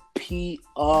greatest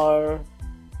PR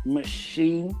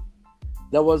machine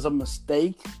that was a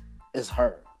mistake, is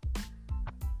her.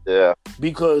 Yeah.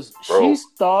 Because Bro. she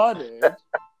started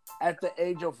at the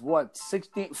age of what,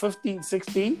 16, 15,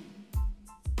 16?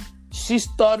 She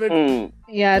started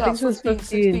Yeah, I think she was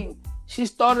 15. She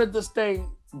started this thing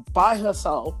by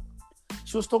herself.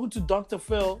 She was talking to Dr.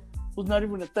 Phil, who's not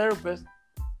even a therapist,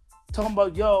 talking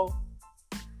about, yo,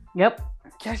 Yep.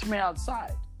 catch me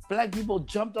outside. Black people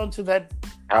jumped onto that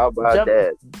How about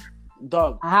that?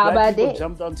 dog. How Black about people that?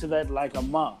 jumped onto that like a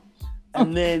mom.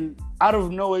 And then out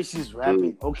of nowhere, she's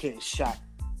rapping. Okay, shot.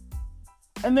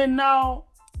 And then now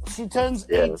she turns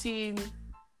 18,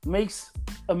 makes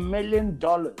 $1 million.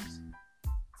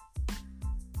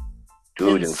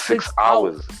 Dude, in 6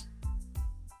 hours.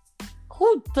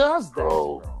 Who does that,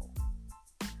 Bro. bro?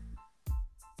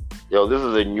 Yo, this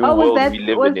is a new Oh, world we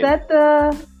live in.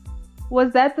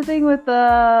 Was that the thing with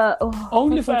the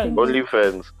OnlyFans.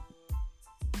 OnlyFans.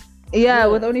 Yeah,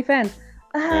 with OnlyFans.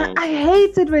 I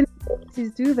hate it when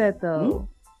celebrities do that though.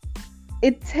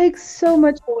 It takes so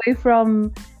much away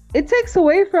from. It takes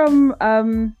away from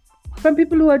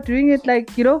people who are doing it,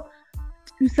 like, you know,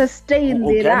 to sustain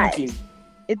their Organically. lives.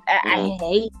 I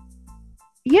hate.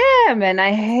 Yeah, man,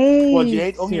 I hate. What, you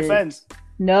hate it. OnlyFans?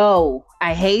 No,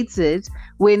 I hate it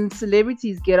when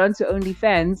celebrities get onto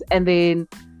OnlyFans and then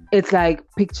it's like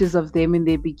pictures of them in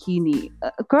their bikini.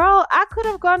 Girl, I could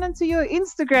have gone onto your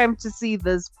Instagram to see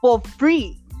this for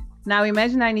free. Now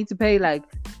imagine I need to pay like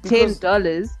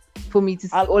 $10 for me to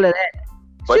see all of that.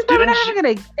 But She's probably didn't not she- even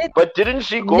gonna get. But didn't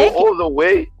she go Naked. all the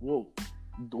way?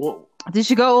 Whoa. Did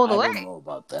she go all the I way? don't know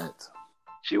about that.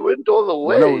 She went all the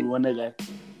Where way.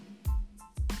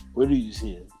 Where do you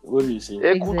see it? Where do you see it?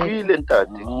 Ekukhile ntate,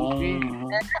 ekukhile.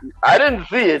 Uh-huh. I didn't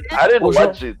see it. I didn't Was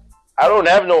watch it. I don't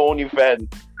have no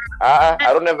OnlyFans. I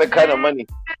don't have that kind of money.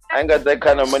 I ain't got that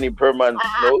kind of money per month.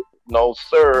 No,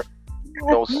 sir.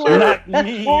 No, sir. Not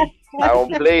me. I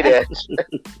don't play that.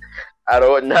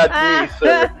 Not me,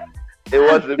 sir. It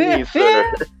wasn't me,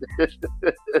 sir.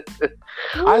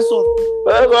 I saw.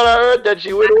 But that's what I heard, that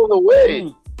she went all the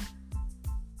way.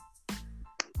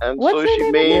 And What's so her she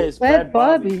name made, again? Yes, Bad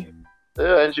Barbie.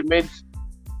 yeah, and she made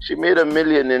 $1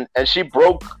 million, and she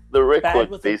broke the Bad record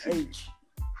with an basically H.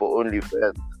 for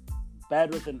OnlyFans.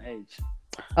 Bad with an H.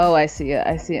 Oh, I see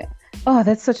it. Oh,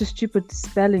 that's such a stupid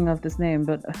spelling of this name,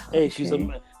 but Hey, okay.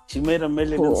 she made $1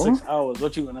 million Cool. in 6 hours.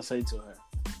 What you gonna say to her?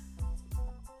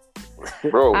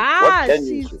 Bro, what can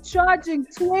you she's say? charging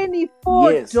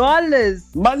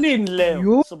 $24. Money in Leo.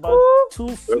 You- It's about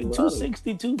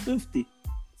 260, 250.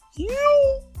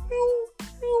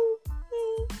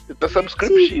 It's a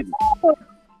subscription.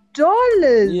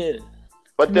 $24. Yeah.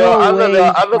 But there are No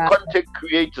other way, content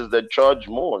creators that charge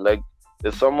more. Like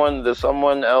there's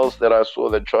someone else that I saw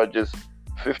that charges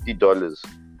 $50.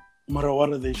 Mara,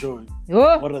 what are they showing?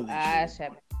 Oh, What are they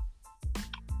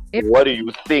showing? What do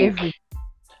you think?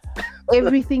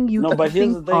 Everything you No, can but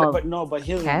here's the think thing. of. But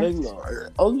here's the Cat? thing, though.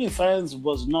 OnlyFans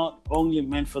was not only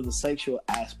meant for the sexual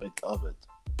aspect of it.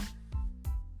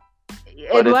 But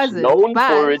It it's wasn't. known but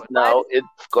for it now.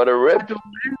 It's got a rep.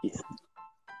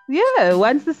 Yeah,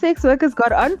 once the sex workers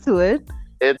got onto it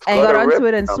It's and got got a onto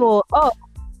rep it and now. saw, oh,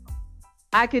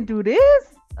 I can do this.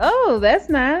 Oh, that's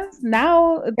nice.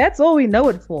 Now that's all we know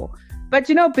it for. But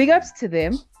you know, big ups to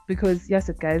them because yes,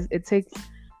 guys, it takes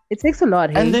a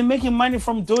lot. Hey, And they're making money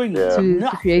from doing it. to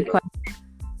create content.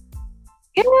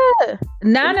 Yeah.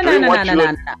 No. Doing what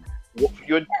No.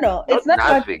 You're No, it's not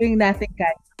about nothing. doing nothing,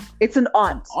 guys. It's an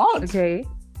art. Art. Okay.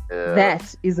 Yeah.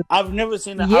 That is a I've never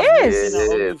seen a Yes. I've never seen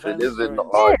a Yes, OnlyFans it is an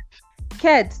experience. art.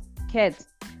 Cat.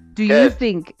 Do you Cat.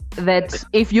 think that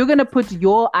if you're gonna put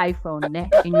your iPhone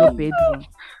in your bedroom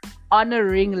on a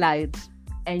ring light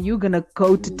and you're gonna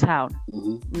go to town,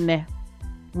 Mm-hmm.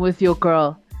 with your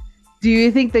girl. Do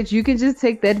you think that you can just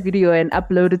take that video and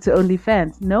upload it to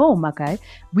OnlyFans? No, my guy.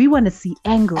 We want to see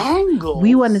angles.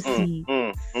 We want to see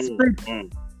split.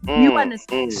 We want to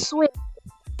see sweat.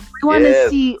 We want to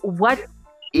see what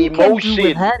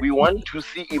emotion. We want to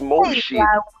see emotion.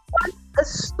 A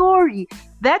story.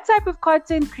 That type of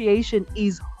content creation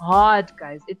is hard,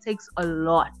 guys. It takes a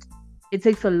lot.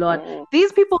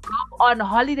 These people go on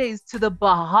holidays to the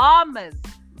Bahamas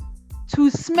to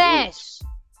smash.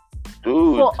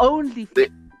 Dude, for only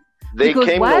they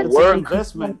came to work.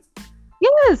 Investment.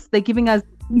 Yes, they're giving us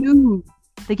views.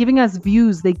 They're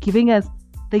giving us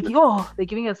angles. They're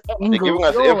giving us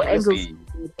efficacy.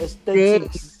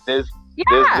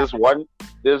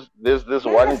 There's this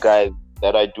one guy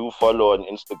that I do follow on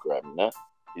Instagram. Né?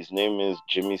 His name is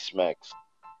Jimmy Smacks.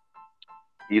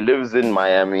 He lives in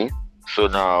Miami, so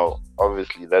now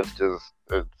obviously that's just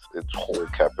it's whole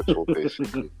capital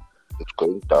basically. It's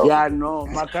going down. Yeah, I know.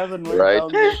 My cousin went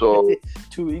down there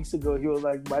 2 weeks ago. He was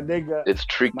like, "My nigga, it's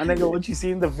tricky. My nigga, what you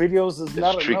see in the videos is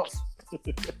not enough.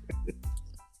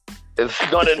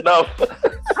 It's not enough."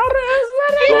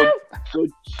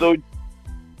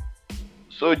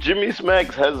 So Jimmy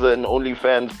Smacks has an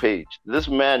OnlyFans page. This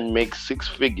man makes 6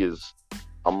 figures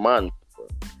a month,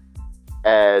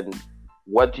 and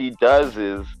what he does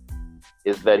is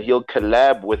that he'll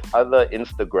collab with other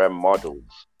Instagram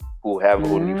models who have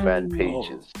OnlyFans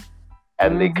pages,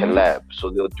 and they collab.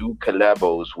 So they'll do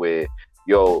collabos where,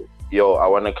 yo, I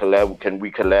want to collab. Can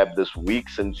we collab this week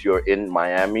since you're in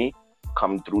Miami?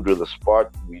 Come through to the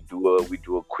spot. We do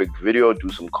a quick video, do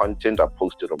some content. I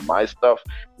post it on my stuff.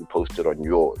 You post it on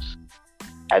yours,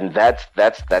 and that's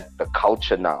the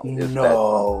culture now. Is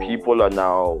that people are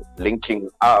now linking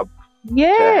up.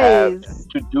 Yes.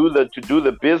 To do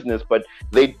the business, but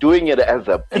they're doing it as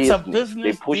a business. It's a business.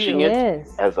 They're pushing it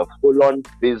as a full-on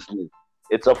business.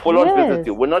 It's a full-on business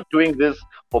deal. We're not doing this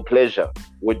for pleasure.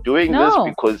 We're doing this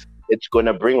because it's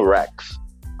gonna bring racks.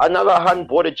 Another hun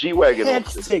bought a G-Wagon.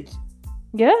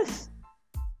 Yes.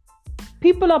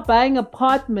 People are buying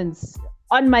apartments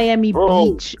on Miami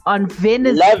Beach, on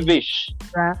Venice. Lavish.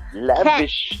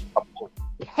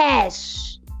 Cash.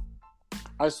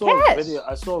 I saw a video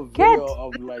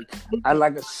of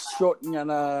like a short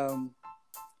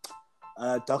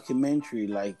documentary,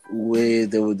 like where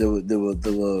they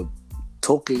were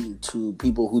talking to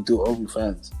people who do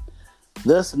OnlyFans.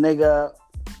 This nigga,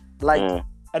 like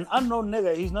an unknown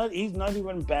nigga, he's not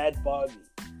even Bad Barbie,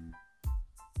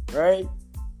 right?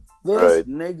 This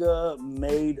nigga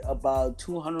made about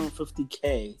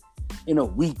 $250K in a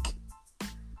week.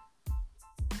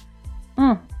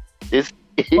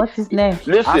 What's his name?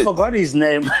 Listen. I forgot his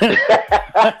name.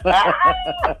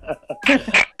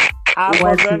 I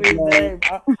forgot his name.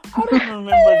 I don't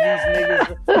remember these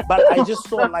niggas, but I just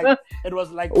saw like it was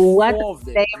like what's 4 of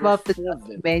them. What's the name of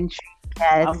the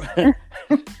documentary?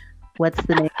 What's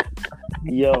the name?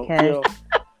 Yo.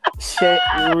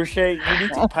 Rushay, you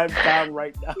need to pipe down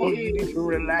right now. You need to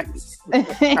relax.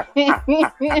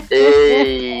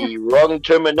 Hey, wrong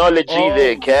terminology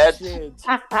there, cat. Shit.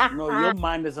 No, your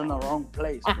mind is in the wrong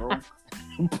place, bro.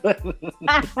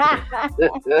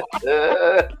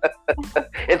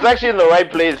 It's actually in the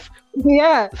right place.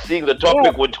 Yeah. Seeing the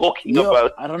topic we're talking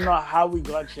about. I don't know how we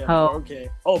got here. Oh. Okay.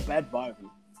 Oh, Bad Barbie.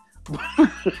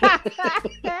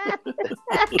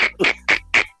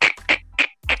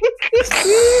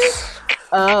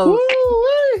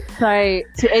 Sorry.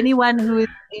 To anyone who is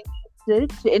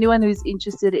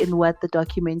interested in what the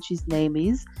documentary's name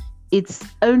is, it's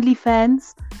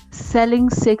OnlyFans selling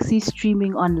sexy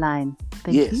streaming online.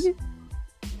 Thank you.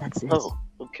 That's it. Oh,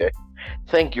 okay.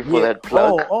 Thank you for that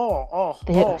plug.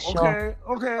 Okay.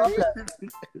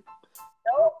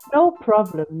 No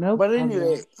problem. But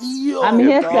anyway, I'm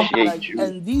here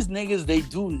and these niggas, they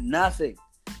do nothing.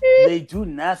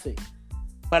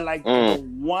 But like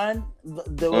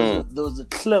there was a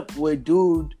clip where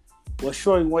dude was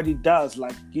showing what he does,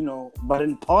 like, but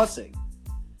in passing.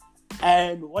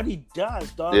 And what he does,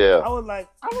 dog, I was like,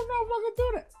 I don't know if I can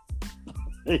do that.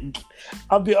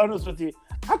 I'll be honest with you.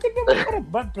 I could never put a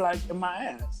butt plug in my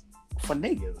ass for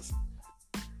niggas.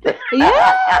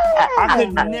 Yeah. I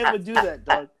could never do that,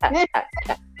 dog.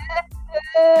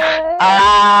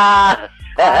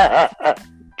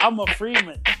 I'm a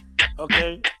freeman,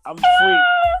 okay? I'm free.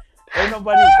 Ain't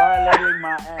nobody violating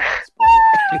my ass,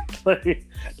 bro.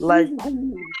 like,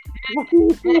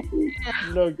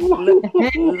 look,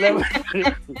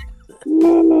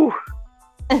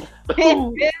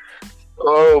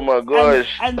 oh my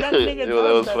gosh. And that nigga does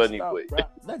that was that funny, stuff, boy. Bro.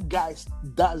 That guy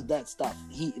does that stuff.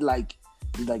 He's like,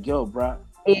 yo, bro,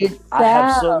 I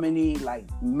have so many like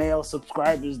male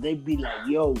subscribers. They be like,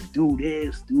 "Yo, do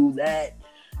this, do that,"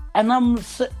 and I'm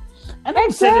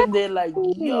sitting there like,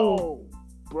 "Yo,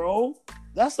 bro,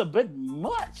 that's a bit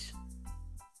much."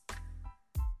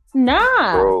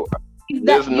 Nah, bro.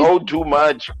 There's no too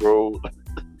much, bro.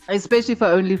 Especially for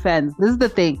OnlyFans. This is the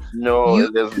thing. No,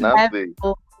 there's nothing.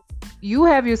 You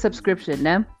have your subscription,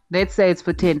 now. Let's say it's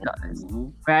for $10,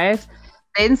 right?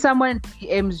 Then someone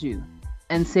DMs you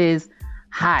and says,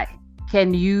 "Hi,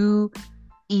 can you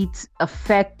eat a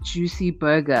fat, juicy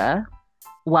burger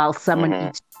while someone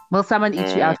eats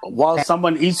you out?" While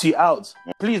someone eats you out,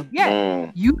 please.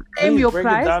 Yeah, you claim your break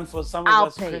price. It down for some of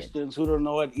us Christians who don't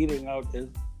know what eating out is.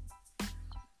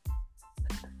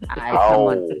 Come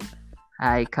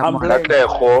on.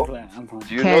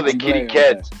 Do you know the kitty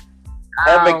cat?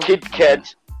 Have a Kit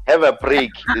Kat, have a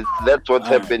break. That's what's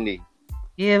happening.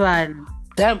 Yeah, man.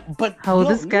 Damn, but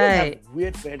this guy.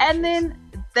 Weird fetishes. And then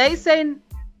they say,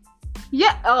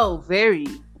 very,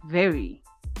 very.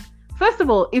 First of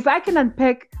all, if I can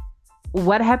unpack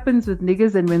what happens with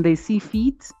niggas and when they see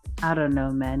feet, I don't know,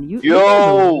 man.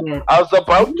 I was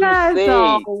about to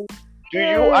say. Do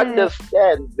you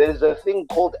understand? There's a thing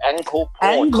called ankle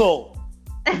porn.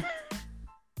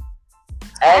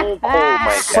 Ankle, my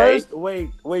guy. First,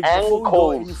 wait. Before we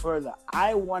go any further,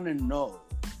 I want to know,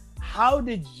 how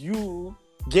did you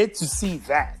get to see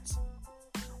that?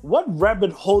 What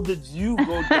rabbit hole did you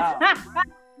go down?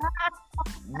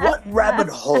 What rabbit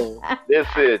hole?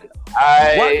 Listen,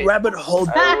 what rabbit hole?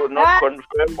 I will not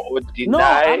confirm or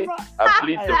deny. I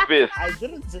plead the fifth. I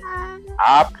didn't say.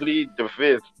 I plead the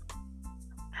fifth.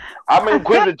 I'm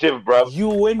inquisitive, bro. You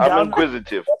went I'm down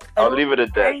inquisitive. I'll leave it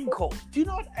at that. Ankle. Do you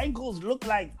know what ankles look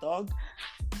like, dog?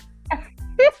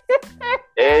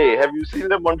 Hey, have you seen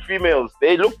them on females?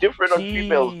 They look different on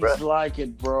females, bro. Like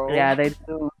it, bro. Yeah, they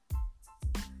do.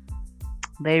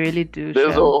 They really do.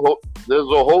 There's a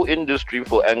whole industry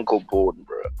for ankle porn,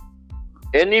 bro.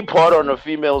 Any part on a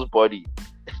female's body.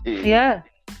 Yeah,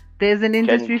 there's an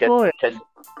industry for it.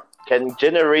 Can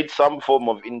generate some form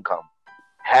of income.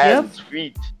 Hands,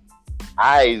 feet,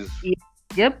 eyes.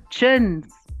 Yep,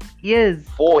 chins, ears,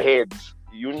 foreheads.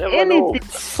 You never know.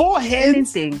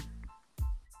 Foreheads. Anything.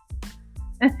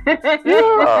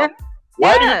 Yeah.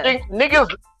 Why do you think niggas?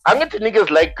 I'm into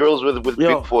niggas like girls with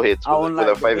big foreheads, with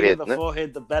a 5 head. The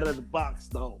forehead, the better the box,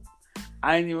 though.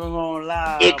 I ain't even gonna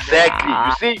lie. Exactly. Bro.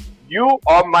 You see, you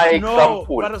are my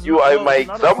example. You are my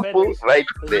example right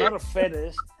there. It's not a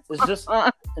fetish. It's just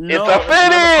it's a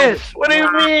fetish. What do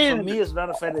you mean? For me, it's not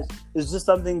a fetish. It's just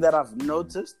something that I've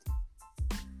noticed.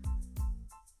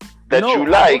 That you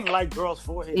like. I don't like girls'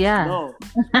 foreheads. Yeah. No.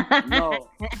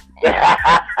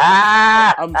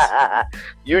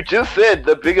 You just said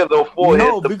the bigger the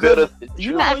forehead, the better the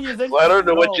you know when you think, I don't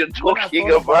know what you're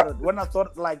talking about. When I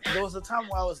thought, like, there was a time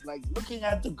where I was like looking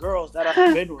at the girls that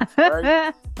I've been with,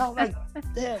 right? I was like,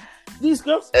 damn, these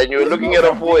girls. And you're looking at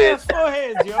her forehead.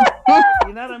 Foreheads, yo.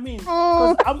 You know what I mean?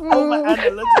 Because I'm over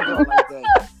analytical like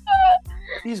that.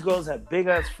 These girls have big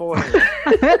ass foreheads.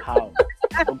 How?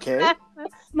 Okay.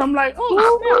 And I'm like, okay.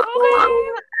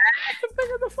 The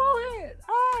bigger the forehead.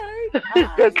 All right.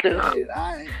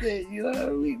 You know what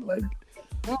I mean? Like,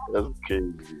 that's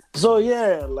crazy. So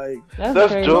yeah, like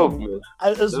that's dope, man.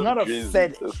 It's not a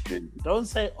fetish. Don't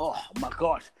say, oh my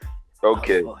god.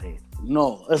 Okay.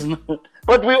 No, it's not.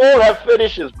 But we all have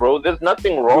fetishes, bro. There's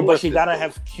nothing wrong with it. But you gotta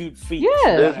have cute feet.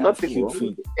 Yeah. There's nothing wrong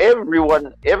with it.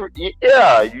 Everyone,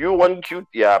 you want cute,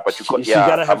 but you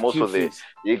can't. I'm also there.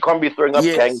 You can't be throwing up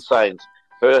gang signs.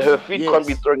 Her feet can't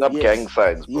be throwing up gang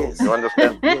signs, bro. Yes. You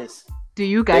understand? Yes. Do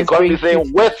you guys? They can't be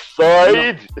saying West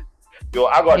Side. Yo,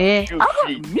 I got cute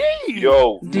feet.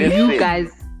 Yo, do you guys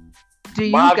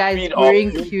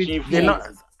bring cute feet?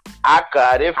 I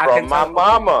got it from my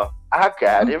mama. I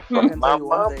got it from my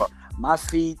mama. My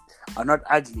feet are not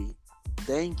ugly.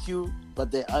 Thank you, but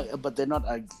they're not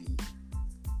ugly.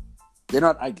 They're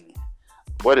not ugly.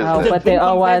 What is that? But they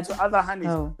are what? To other honeys.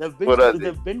 Oh.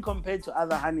 They've been compared to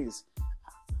other honeys.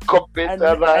 And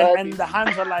the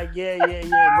hands are like, yeah,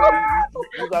 bro,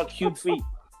 you got cute feet.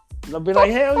 They'll be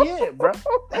like, hell yeah, bro,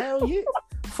 hell yeah.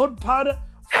 Foot powder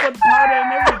and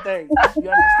everything.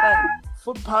 You understand?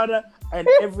 Foot powder and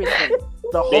everything.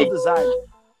 The whole design.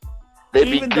 They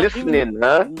be glistening,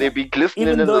 huh? They be glistening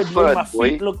in the sun, my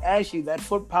feet look ashy. That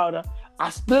foot powder, I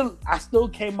still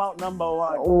came out number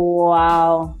one.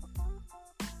 Wow.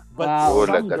 But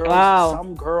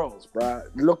some girls, bro,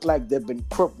 look like they've been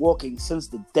crip walking since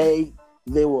the day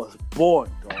they was born,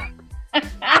 dog.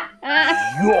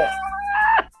 Yo,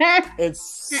 it's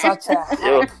such a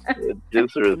hack.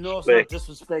 Disrespect. No, it's not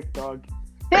disrespect, dog.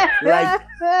 Like,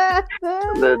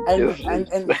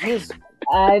 and here's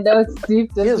I know Steve.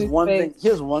 Here's one thing.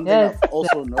 Here's one thing I've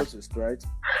also noticed. Right?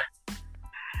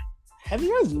 Have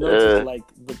you guys noticed like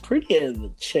the prettier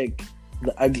the chick,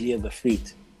 the uglier the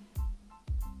feet?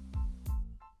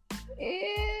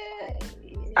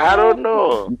 I don't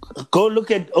know. Go look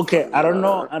at. Okay, I don't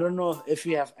know. I don't know if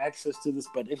you have access to this,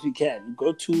 but if you can,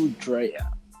 go to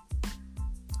Drea.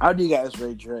 How do you guys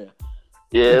rate Drea?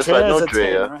 Yes, I know 10,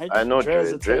 Drea. right? I know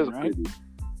Drea's Drea. a 10, Drea's right? pretty.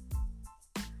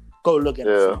 Go look at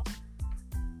it.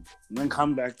 And then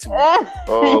come back to me.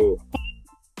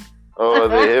 Oh,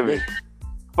 they're heavy.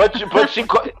 But she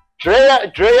Drea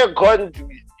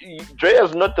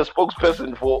Drea's not the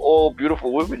spokesperson for all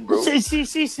beautiful women, bro.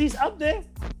 She's up there.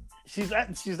 She's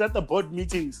at the board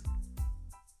meetings.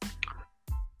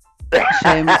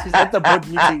 Shame. She's at the board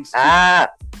meetings.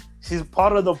 She's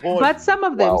part of the board. But some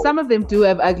of them do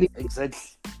have ugly. Exactly.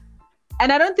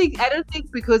 And I don't think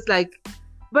because like,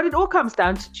 but it all comes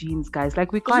down to genes, guys.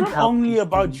 Like we can't It's not help only these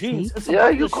about things, genes. okay? It's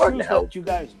about you the can't shoes help. that you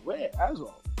guys wear as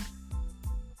well.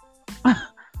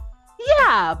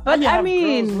 Yeah, but And you I have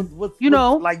mean, girls with you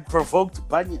know, like provoked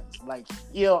bunions. Like,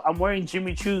 yo, I'm wearing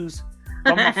Jimmy Choos,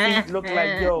 but my feet look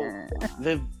like they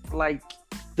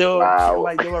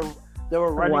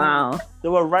were running. Wow. They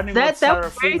were running That with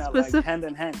was very Serafina, like specific. hand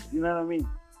in hand. You know what I mean?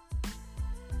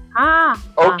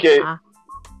 Okay.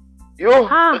 Yo,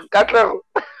 Katla.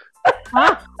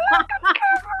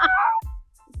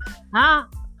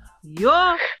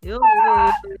 Yo.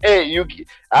 Hey,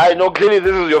 I know clearly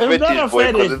this is your It's not fetish, a boy,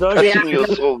 fetish, because though. it's touching your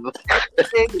soul.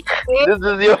 This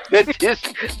is your fetish.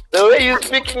 The way you're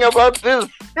speaking about this.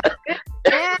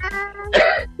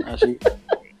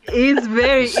 He's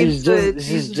very She's into it. she's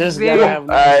He's just very- gotta have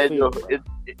I nice feet. know.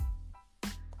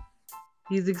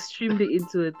 He's extremely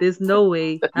into it. There's no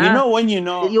way. You know when you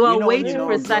know You are know way when you too know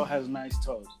a precise. girl has nice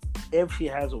toes. If she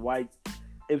has white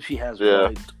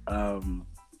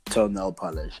toenail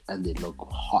polish and they look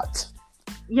hot.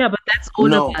 Yeah, but that's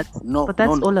all of us. But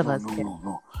that's all of us.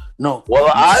 No. Well,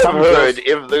 I've Some heard girls-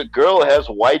 if the girl has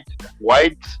white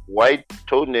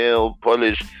toenail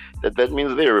polish, that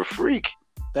means they're a freak.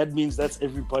 that means that's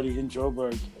everybody in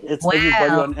Joburg. It's Wow.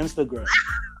 everybody on Instagram.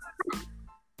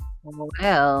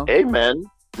 Well, Hey, man,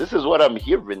 this is what I'm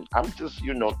hearing. I'm just,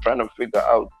 trying to figure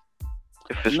out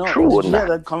if it's No, true or did you hear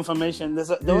not. that confirmation? There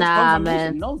was Nah, confirmation.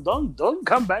 man. No, don't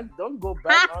come back. Don't go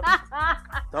back on it.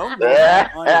 Don't go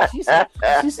back on it.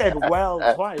 She said well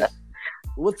twice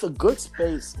with a good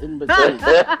space in between.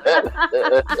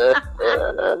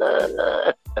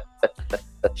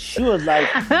 She was like,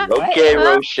 Okay,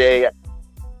 Roche.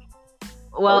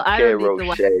 well, I Okay, don't need the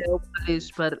white Roche. nail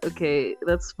polish, but okay,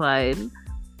 that's fine.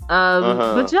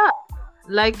 Uh-huh. But yeah,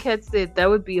 like Kat said, that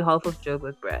would be half of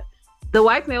Joburg, Brad. The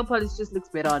white nail polish just looks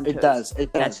better on It toes. does.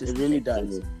 It That's does. just It really it.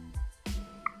 does.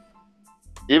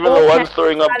 Even the ones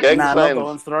throwing up gang Nah, not the signs.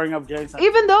 ones throwing up gang signs.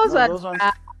 Even those No, ones. those ones-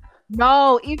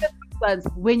 No, even those ones.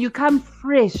 When you come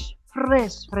fresh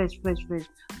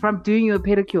from doing your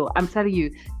pedicure, I'm telling you,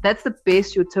 that's the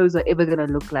best your toes are ever gonna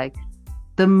look like.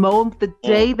 The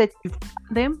day that you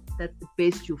find them, that's the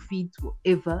best your feet will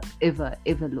ever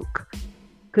look.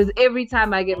 Because every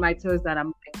time I get my toes done,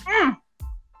 I'm like,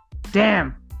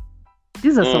 damn,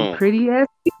 these are some pretty ass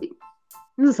feet.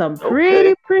 These are some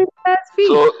pretty ass feet.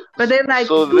 So, but then, like,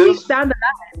 so 2 weeks this- down the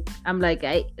line, I'm like,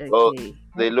 okay. Oh,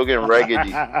 they looking raggedy.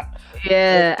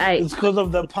 Yeah, It's because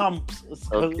of the pumps. It's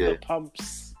because of Okay. the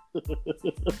pumps.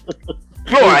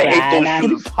 Yo, I hate those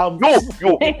shoes. Pumps.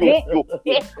 Yo.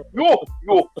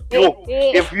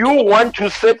 If you want to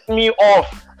set me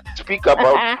off, speak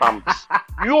about pumps.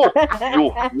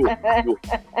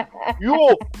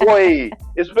 Yo, boy.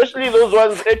 Especially those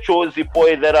ones, Echozy,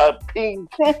 boy, that are pink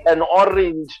and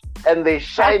orange and they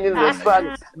shine in the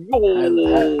sun.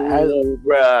 Yo,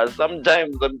 bruh.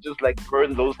 Sometimes I'm just like,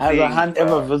 burn those Has things. a hand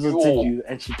ever bruh. visited Yo. you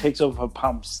and she takes off her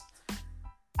pumps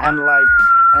and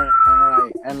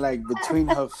like between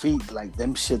her feet, like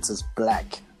them shits is black.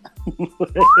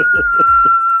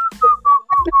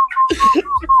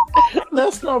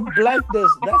 That's not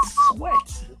blackness, that's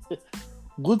sweat.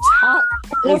 Good time.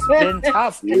 It's been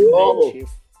tough in Yo.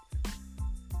 shift.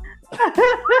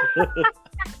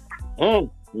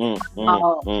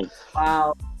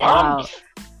 Wow. Pumps.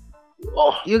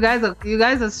 Oh. You guys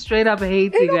are straight up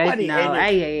hating Ain't right nobody now.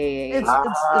 hating.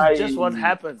 Ay. It's just what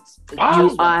happens. It's You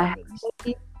just what are happens.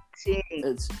 hating.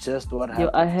 It's just what You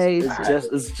are happens.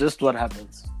 hating. It's just what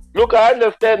happens. Look, I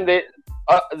understand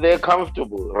they're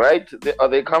comfortable, right? Are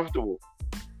they comfortable?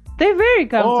 They're very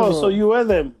comfortable. Oh, so you wear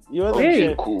them. You wear them. Very.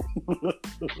 Shit. Cool.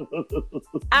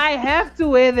 I have to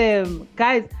wear them,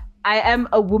 guys. I am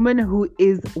a woman who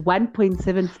is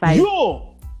 1.75.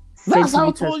 Yo, That's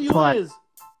how centimeters tall you apart. is.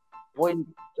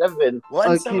 0.7.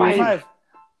 175.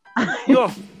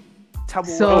 Yo.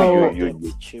 So-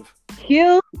 Chief.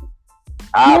 Heels.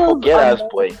 Forget on us,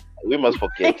 boy. We must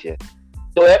forget here.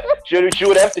 So she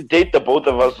would have to date the both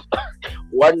of us.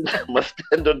 One must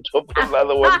stand on top of the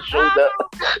other one's shoulder.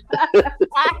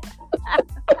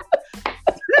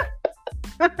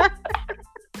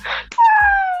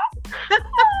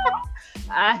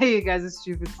 You guys are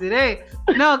stupid today.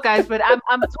 No, guys, but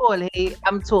I'm tall. Hey,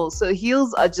 I'm tall. So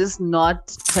heels are just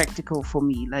not practical for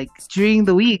me. Like during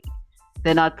the week,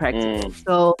 they're not practical.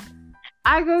 So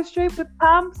I go straight with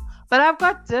pumps. But I've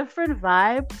got different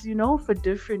vibes, for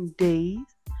different days.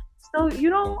 So,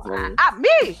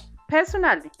 me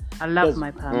personally, I love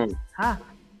my pumps.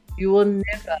 You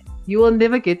will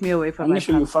never get me away from my pumps.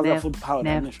 You fuck foot powder.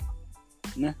 Never.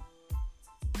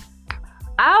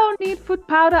 I don't need foot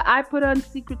powder. I put on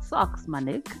secret socks, my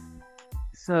nigga.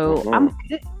 So I'm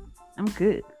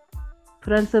good.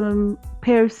 Put on some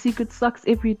pair of secret socks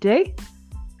every day,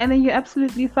 and then you're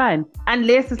absolutely fine.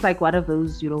 Unless it's like one of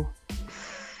those,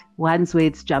 ones where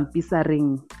it's jumpy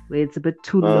ring, where it's a bit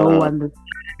too low on the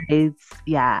sides.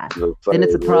 Yeah, then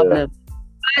it's a problem.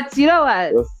 But you know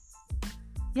what?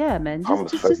 Yeah, man,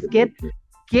 just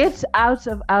get out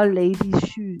of our ladies'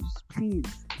 shoes, please.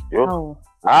 Oh.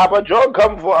 But John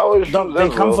come for our shoes. They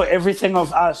come for everything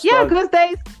of us. Yeah, because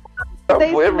they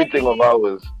come for everything of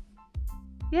ours.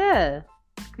 Yeah,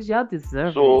 because y'all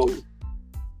deserve it.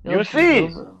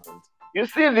 You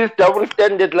see this double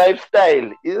standard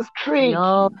lifestyle is crazy.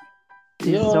 Y'all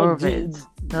deserve it.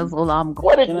 That's all I'm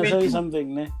going. Can I tell you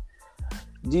something, ne?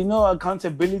 Do you know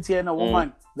accountability and a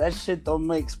woman? That shit don't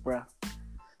mix, bruh.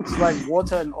 It's like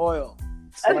water and oil.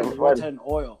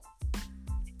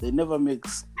 They never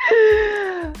mix.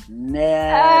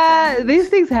 Never. These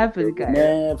things happen, guys.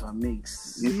 Never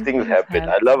mix. These things happen.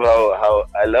 I love how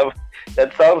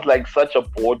that sounds like such a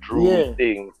boardroom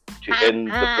thing to end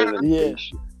the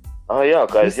presentation. Oh yeah,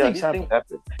 guys. These things happen.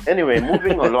 Anyway,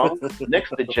 moving along.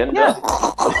 Next agenda.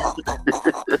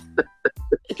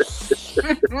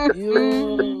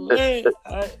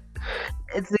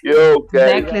 It's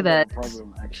exactly that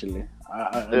problem. Actually,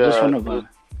 I just want to go.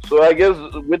 So I guess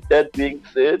with that being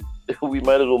said, we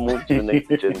might as well move to the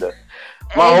next agenda.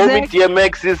 My homie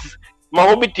DMX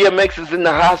is in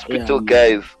the hospital,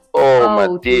 guys. Oh my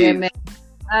days.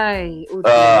 I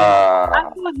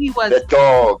thought he was the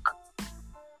dog.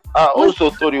 I also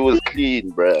thought he was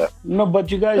clean, bruh. No, but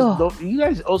you guys don't. You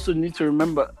guys also need to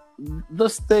remember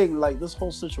this thing, like this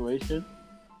whole situation.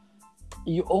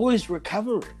 You're always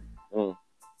recovering.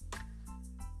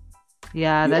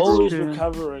 Yeah, you're that's always true.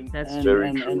 recovering. That's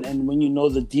very true. And when you know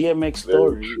the DMX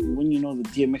story,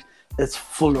 it's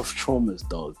full of traumas,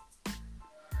 dog.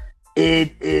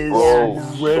 It is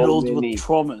riddled with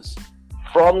traumas.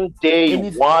 From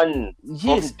day one.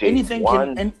 Yes, anything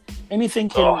can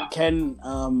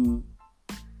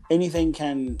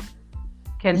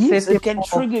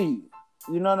trigger you.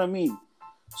 You know what I mean?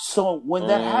 So when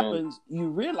that happens, you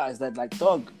realize that, like,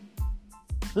 dog,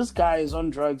 this guy is on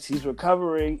drugs. He's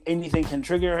recovering. Anything can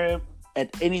trigger him at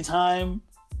any time.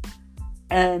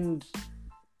 And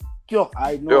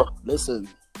I know. Yeah. Listen,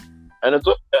 and it's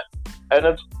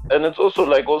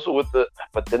also with the.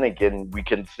 But then again, we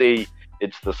can say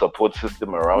it's the support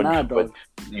system around you, dog. But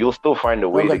you'll still find a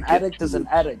way. An addict is an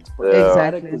addict. Exactly.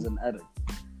 Addict is an addict.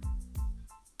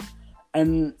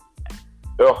 And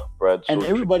Brad, and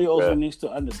everybody also needs to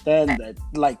understand that,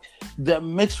 like, the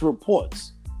mixed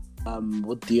reports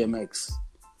with DMX.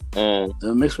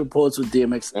 The mixed reports with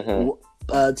DMX.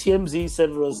 TMZ said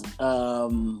it was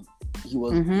he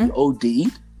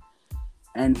OD'd,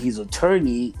 and his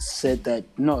attorney said that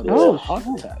no, it was a heart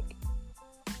attack.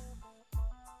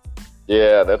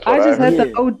 Yeah, that's what I just heard.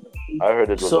 the OD. I heard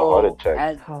it was a heart attack.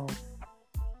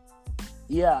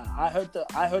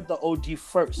 I heard the OD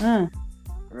first.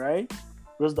 Right?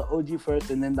 It was the OD first,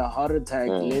 and then the heart attack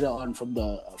later on from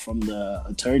the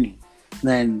attorney.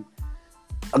 Then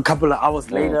a couple of hours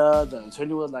later, the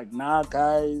attorney was like, "Nah,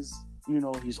 guys,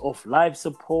 he's off life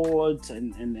support,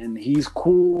 and he's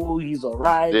cool, he's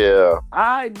alright." Yeah.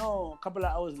 I know. A couple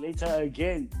of hours later,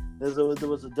 again, there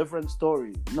was a different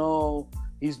story. No,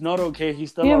 he's not okay.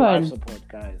 He's still on life support,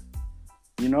 guys.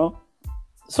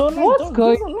 So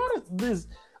like,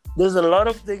 there's a lot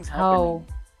of things happening.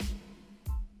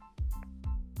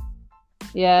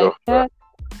 Yeah.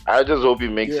 I just hope he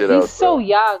makes it out. He's so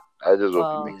young. I just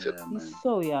hope he makes it. He's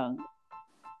so young.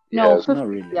 No, it's not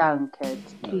really young, kid.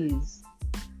 Please.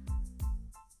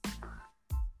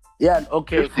 Yeah.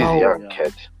 Okay. 50's young,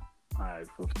 kid. Alright,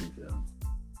 50's young.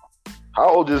 How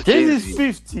old is Jay-Z's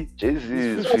 50. Jay-Z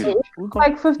is 50.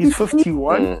 Like 50. He's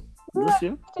 51. this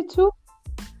year? 52.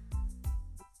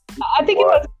 I think it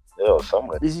was. Yeah,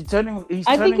 somewhere. Is he turning? He's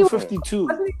I think turning it was- 52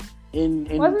 in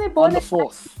wasn't he born on the in-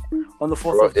 4th. On the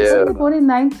 4th of Yeah. Was December. he born in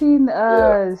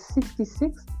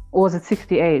 1966? Or was it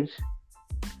 68?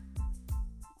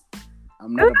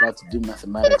 I'm not about to do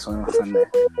mathematics on a Sunday.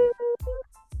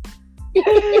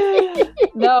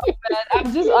 No, man,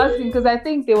 I'm just asking because I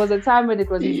think there was a time when it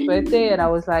was his birthday and I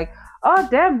was like, oh,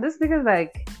 damn, this nigga's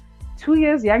like 2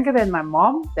 years younger than my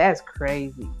mom? That's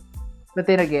crazy. But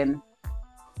then again,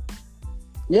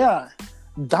 Yeah.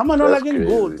 Damano That's like crazy.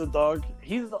 good, the dog.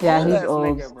 He's the Yeah, old he's ass old.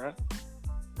 nigga, bro.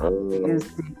 he's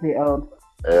deeply old.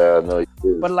 Yeah, no, he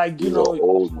is. But like, you He's know, an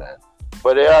old man.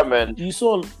 But yeah, man, you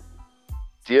saw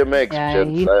DMX, Yeah,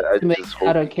 gents, he I makes just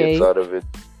that hope okay. he gets out of it.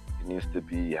 He needs to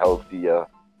be healthier.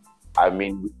 I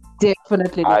mean,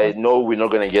 Definitely. I know we're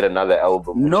not gonna get another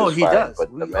album. which no, is he fine, does.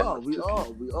 But We the man are, was we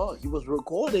just- are. He was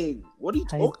recording. What are you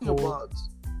I talking know. about?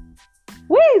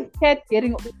 Where is Cat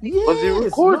getting? Was he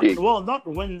recording? Not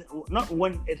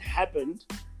when it happened,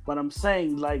 but I'm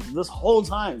saying like this whole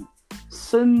time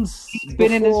since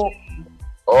been in before,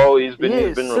 Oh, he's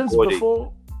been since recording.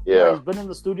 before. Yeah. He's been in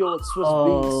the studio with Swiss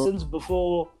Oh. Beats since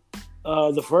before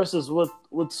the verses with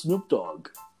Snoop Dogg.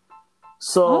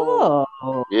 So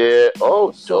Oh. Yeah.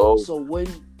 Oh, so dope.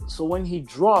 so when he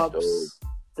drops,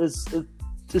 it's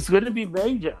going to be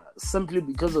major simply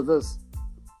because of this.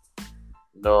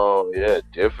 No, yeah,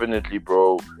 definitely,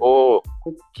 bro. Oh,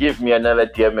 give me another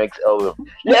DMX album.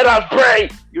 Let us pray.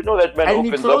 You know that man And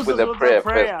he opens up closes with a prayer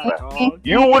first. man. dog.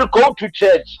 You will go to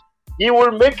church. He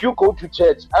will make you go to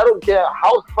church. I don't care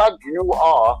how fucked you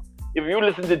are. If you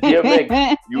listen to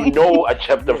DMX, you know a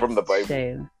chapter from the Bible.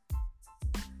 Shame.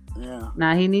 Yeah,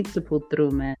 Nah, he needs to pull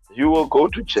through, man. You will go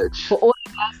to church. For all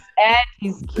of us and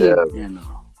his kids. Yeah, you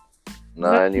know.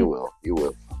 nah, and he will. He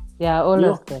will. Yeah, all Yeah.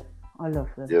 of them. All of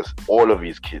them. Yes, all of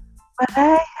his kids. But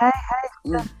hey.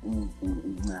 Nah,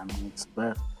 man, it's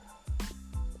bad.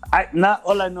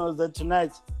 All I know is that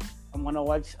tonight I'm gonna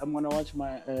watch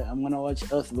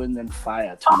Earth, Wind and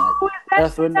Fire tonight. Oh, that's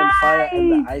Earth, Wind and Fire and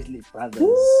nice. the Isley Brothers.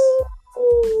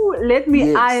 Ooh, let me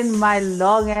Yes. iron my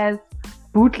long ass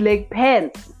bootleg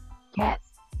pants. Yes.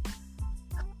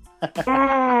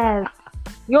 Yes.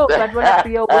 Yo, but when I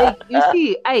be awake, you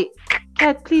see,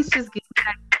 Cat, please just give me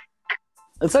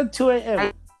It's at 2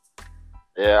 a.m.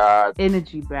 Yeah,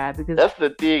 energy, bruh, because that's the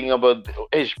thing about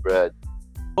Ish, Brad.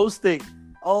 Hosting.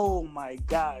 Oh my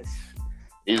gosh.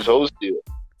 He's hosting.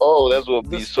 Oh, that's what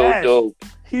be The so Stash. dope.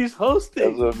 He's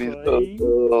hosting. That's what be so boy.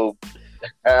 dope.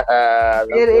 That's It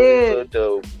gonna is. be so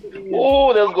dope.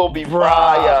 Oh, that's gonna be Bruh.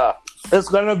 fire. It's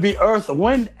gonna be Earth,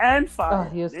 Wind, and Fire.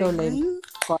 Oh, you're so lame.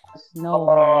 gosh, no.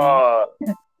 Oh,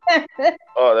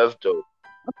 oh, that's dope.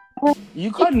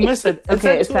 You can't miss it.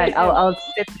 Okay, at it's 2 fine. a.m. I'll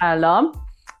set my alarm.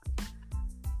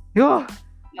 Yo,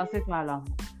 I'll set my alarm.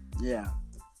 Yeah.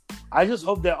 I just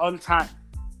hope they're on time.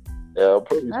 Yeah, I'll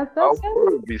probably, That's I'll it.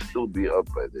 probably still be up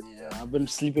by then. Yeah, I've been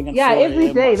sleeping at Yeah, 4 every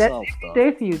a.m. day. myself, That's dog.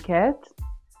 every day for you, Cat.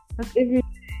 That's every.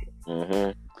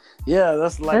 Mm-hmm. Yeah,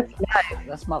 that's like That's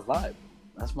that's my vibe.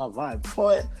 That's my vibe.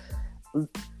 For it.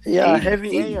 Yeah, Eight,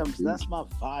 heavy eight, AMs. That's my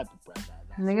vibe, brother.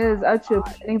 That's Nigga is my out here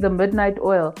vibe. getting the midnight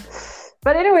oil.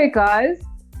 But anyway, guys.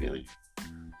 Really?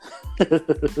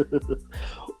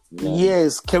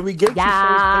 Yes, can we get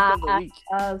Yeah. your first pick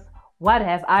of the week? What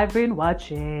have I been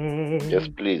watching? Yes,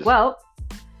 please. Well,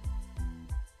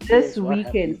 this Yes, what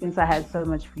weekend, happened? since I had so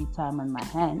much free time on my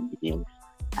hands, Yeah.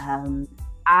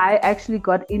 I actually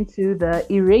got into The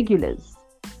Irregulars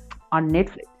on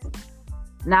Netflix.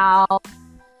 Now,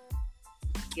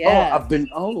 yeah, Oh, I've been.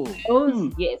 Oh,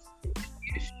 those, yes,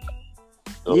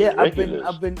 Those yeah. regulars.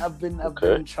 I've been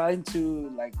Okay. trying to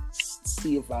like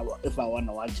see if I want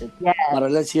to watch it. yeah.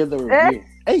 But let's hear the review.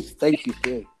 Hey, thank you,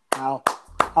 Kay. I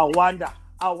wonder.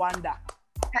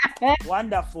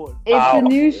 Wonderful. It's Wow. a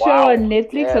new show Wow. on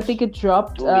Netflix. I Yes. think it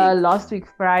dropped Totally. last week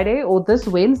Friday or this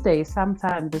Wednesday,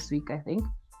 sometime this week, I think.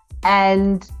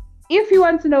 And if you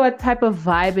want to know what type of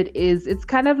vibe it is, it's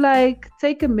kind of like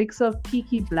take a mix of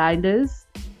Peaky Blinders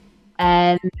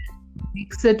and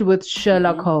mix it with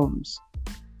Sherlock Mhm. Holmes.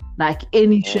 Like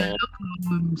any Sherlock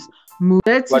Holmes movie.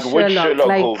 That's But which Sherlock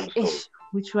like, Holmes, though?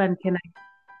 which one can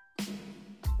I?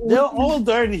 They're all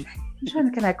dirty. Which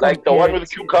one can I Like the compare one it with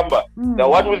to? cucumber. The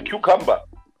one with cucumber.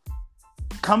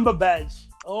 Cumberbatch.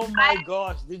 Oh my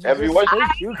gosh! Did you Have you just watched say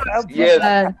it? Cucumber? Yes.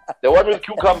 Uh, The one with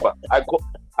cucumber.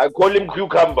 I call him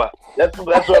cucumber. That's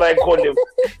what I call him.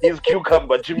 He's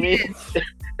cucumber. To me,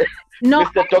 no,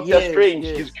 Mr. Doctor Yes, Strange,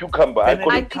 yes. he's cucumber. I call him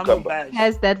Benedict cucumber. Cumberbatch.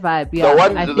 has that vibe. Yeah,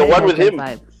 one- I the think it one has with that him.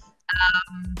 vibe.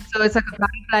 So it's like a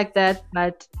vibe like that,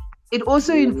 but It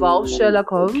also involves Sherlock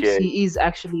Holmes. Okay. He is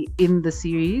actually in the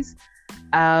series.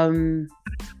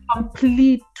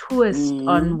 Complete twist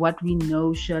on what we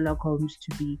know Sherlock Holmes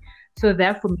to be. So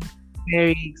that for me is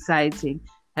very exciting.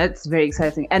 That's very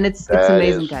exciting. And it's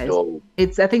amazing, guys. Dope.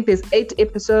 I think there's 8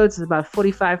 episodes, it's about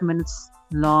 45 minutes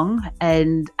long,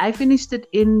 and I finished it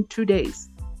in 2 days.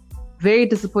 Very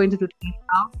disappointed with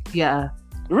myself. Yeah.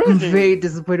 Really? I'm very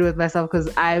disappointed with myself because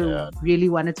I really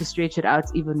wanted to stretch it out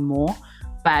even more.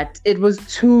 But it was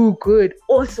too good.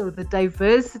 Also, the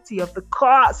diversity of the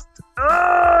cast.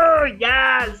 Oh,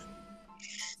 yes.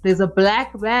 There's a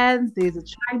black man, there's a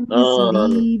Chinese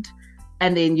lead,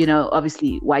 and then,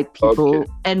 obviously white people. Okay.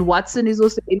 And Watson is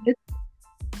also in it.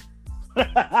 They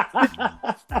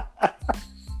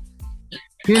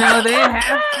have to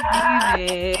be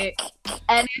there.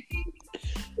 And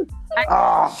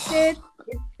I think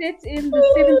it's set in the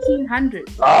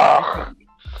 1700s.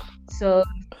 So,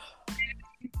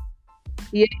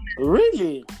 yeah.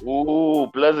 Really? Ooh,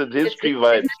 pleasant history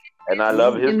vibes. And I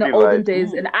love history in the vibes. olden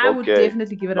days, and I would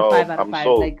definitely give it a 5 out of 5.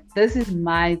 Sold. Like, this is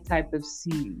my type of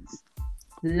series.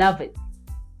 Love it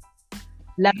so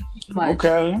much.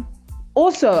 Okay.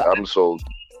 Also, I'm sold.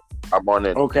 I'm on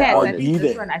it. Okay, Kat, I'll I be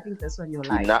think there. this one you'll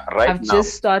like. I've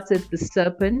just started The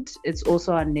Serpent. It's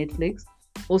also on Netflix.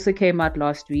 Also came out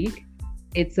last week.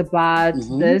 It's about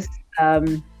this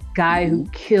guy who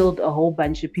killed a whole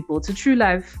bunch of people. It's a true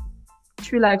life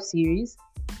series.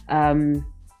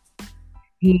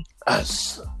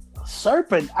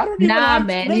 Serpent. I don't even man.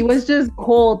 Netflix. He was just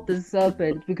called the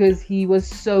Serpent because he was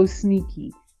so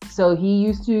sneaky. So he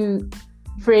used to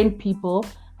friend people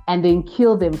and then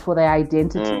kill them for their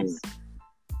identities.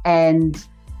 And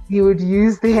he would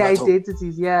use their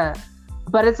identities,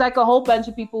 But it's like a whole bunch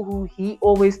of people who he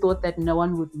always thought that no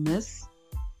one would miss.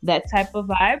 That type of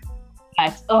vibe.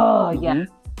 But,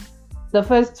 the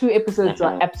first 2 episodes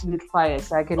are absolute fire,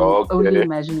 so I can only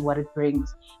imagine what it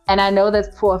brings. And I know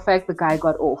that for a fact the guy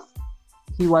got off.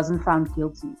 He wasn't found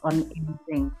guilty on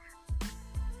anything.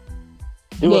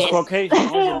 He was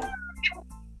Caucasian.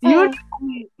 You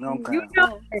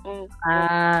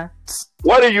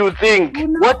what do you think?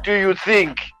 What do you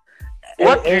think?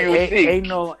 What do you think? Ain't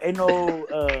no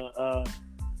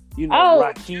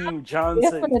Raheem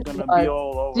Johnson gonna be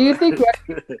all over. Do you think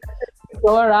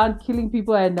go around killing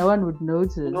people and no one would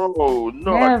notice? No,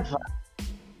 never.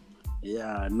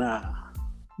 Yeah, nah.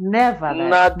 Never.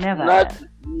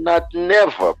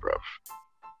 Never, bro.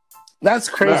 That's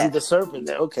crazy. The Serpent.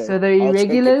 Okay. So the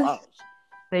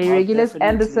Irregulars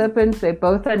and the Serpent, they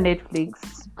both on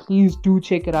Netflix. Please do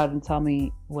check it out and tell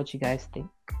me what you guys think.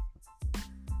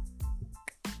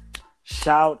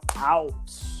 Shout out.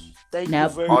 Thank you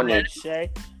very much,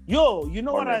 Shay. Yo, you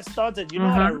know what I started? You know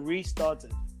what I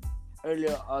restarted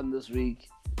earlier on this week?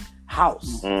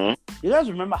 House. You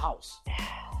guys remember House?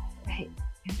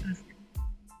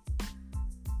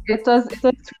 It was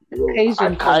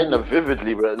Caucasian. Kind of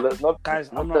vividly, but not guys.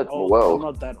 I'm not not that old. well. I'm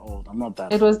not that old.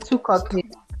 It was too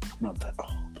Caucasian. I'm not that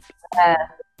old.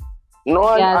 No,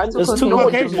 I it's just know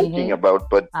what you're talking about,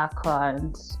 but I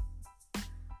can't.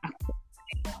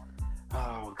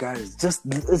 Oh, guys,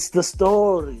 it's the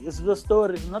story. It's the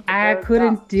story. It's not. I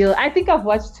couldn't deal. I think I've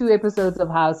watched 2 episodes of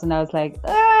House, and I was like,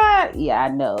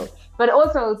 no. But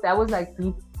also, that was like.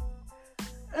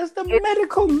 It's the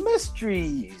medical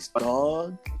mysteries,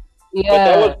 dog. But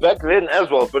that was back then as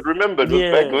well. But remember, it was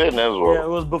back then as well. Yeah, it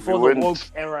was before the woke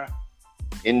era.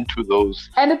 Into those.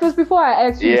 And it was before I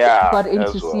actually got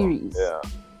into series. Yeah.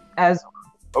 As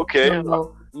okay.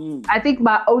 So, I think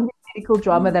my only medical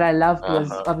drama that I loved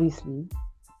was obviously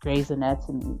Grey's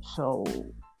Anatomy. So.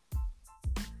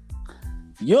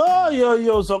 Yo,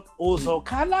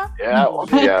 Uzokala? Yeah,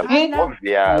 obvious. Who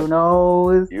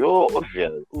knows? Yo,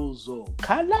 obvious.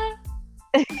 Uzokala?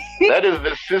 That is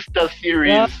the sister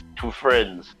series to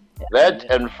Friends. That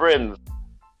and Friends.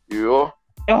 Yo.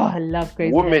 Oh, I love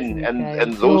Grey's Women Anatomy,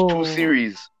 and those 2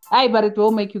 series. Aye, but it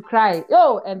will make you cry.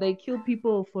 And they kill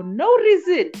people for no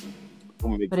reason.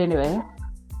 But anyway.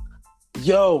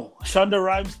 Yo, Shonda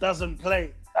Rhimes doesn't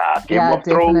play. Game of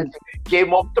Thrones.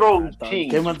 Game of Thrones.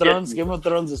 Game of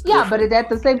Thrones is different. But it had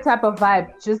the same type of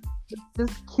vibe. Just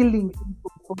killing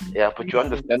people. Yeah, but you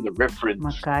understand the reference.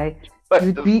 My guy.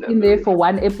 You'd be in there for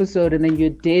 1 episode and then you're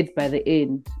dead by the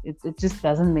end. It just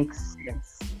doesn't make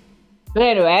sense. But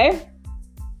anyway.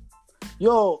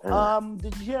 Yo,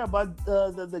 did you hear about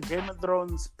the Game of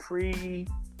Thrones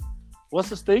what's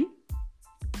this thing?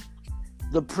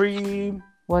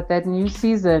 What, that new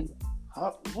season?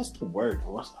 What's the word?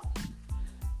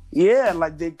 Yeah,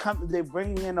 like they're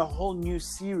bringing in a whole new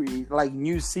series,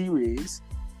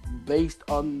 based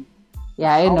on.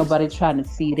 Yeah, ain't nobody trying to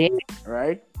see that,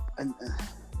 right? And,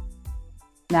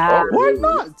 Nah. why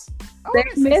not? I They want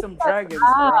to see messed some us dragons,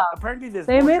 up. bruh. Apparently, there's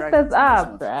They more messed us dragons in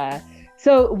up, this one. bruh.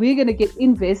 So we're gonna get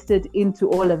invested into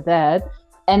all of that,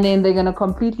 and then they're gonna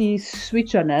completely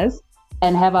switch on us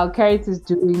and have our characters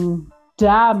doing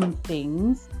dumb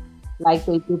things like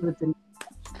they did with the.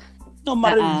 No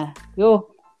matter. Yo.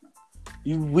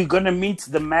 We're gonna meet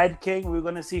the Mad King. We're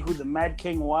gonna see who the Mad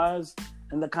King was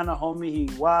and the kind of homie he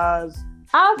was.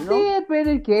 I'll see it when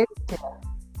it gets there.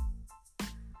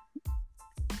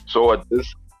 So what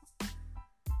this?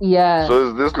 Yeah. So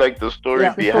is this like the story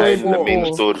behind the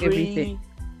main story? Everything.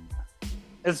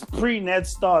 It's pre-Ned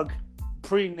Stark.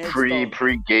 Pre-Ned Stark.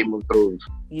 Pre-Game of Thrones.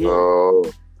 Yeah. Oh.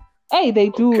 Hey, they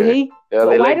do, Okay. hey? Yeah,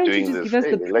 they Why like don't you doing just this. give us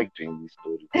Hey, the- they like doing these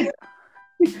stories.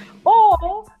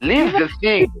 Or Leave the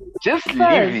thing. Just leave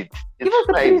it. give us It's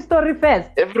the fine. pre-story first.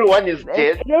 Everyone is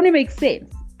dead. It only makes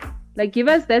sense. Like, give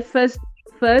us that first,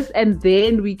 and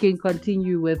then we can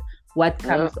continue with what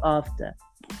comes after.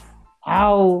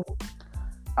 How?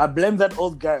 I blame that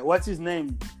old guy. What's his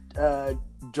name?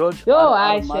 George.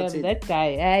 I Martin. shame that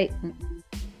guy.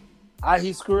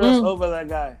 He screwed us over, that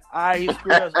guy. He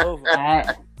screwed us over.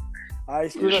 He You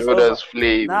screwed us showed over. us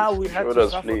flames. Now we had Showed to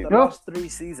us suffer flames. the last 3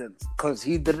 seasons because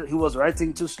he was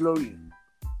writing too slowly.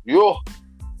 Yo,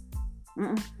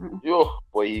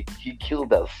 boy, he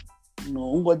killed us No,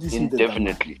 what did he do?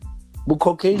 indefinitely. But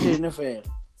Caucasian affair.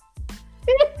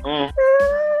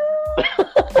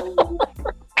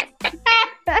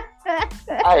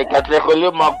 Ay,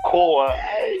 katlekole makoa.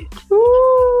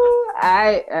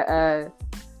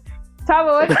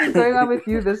 Tama, what's been going on with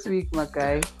you this week, my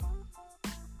guy?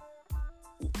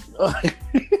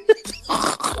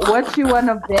 What you want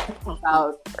to vent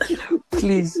about?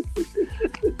 Please.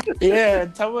 Yeah,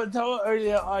 Tama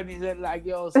earlier on, he said like,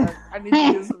 yo, son, I need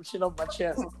to get some shit off my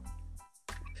chest.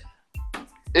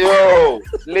 Yo,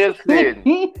 listen.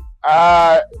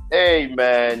 Hey,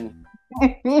 man.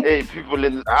 Hey, people,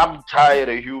 I'm tired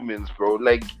of humans, bro.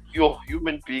 Like,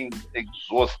 human beings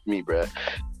exhaust me, bro.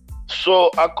 So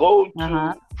I go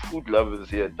to Food Lovers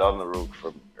here down the road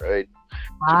from me, right?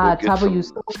 Tabo, you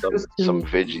some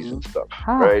veggies and stuff,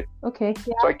 right? Okay.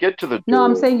 Yeah. So I get to the door. No,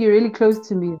 I'm saying you're really close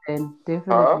to me then.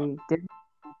 Definitely.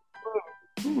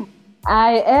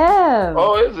 I am.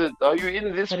 Oh, is it? Are you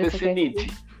in this vicinity? Okay.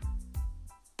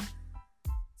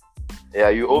 Yeah,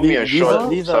 you owe me a shot.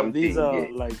 These are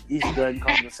like Eastern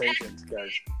conversations,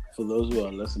 guys, for those who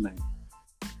are listening.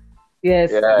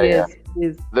 Yes.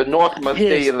 The North must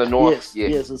stay in the North.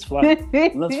 Yes, it's fine. That's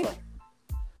fine.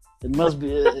 It must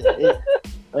be.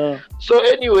 So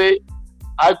anyway,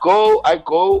 I go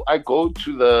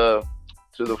to the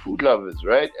Food Lovers,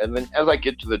 right? And then as I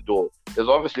get to the door, there's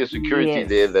obviously a security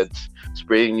there that's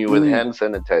spraying you with hand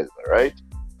sanitizer, right?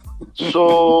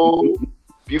 So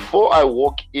before I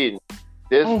walk in,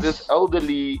 there's this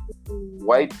elderly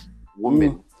white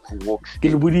woman who walks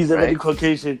in. Right?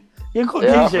 Caucasian. You're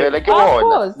Caucasian. Yeah, like, come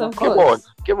on. My cocks.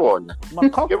 Come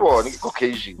on,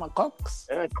 Caucasian. My cocks.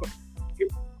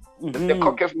 The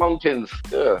Caucasus Mountains.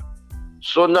 Yeah.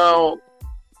 So now,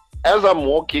 as I'm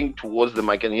walking towards them,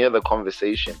 I can hear the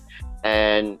conversation,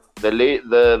 and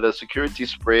the security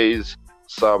sprays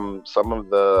some of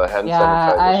the hand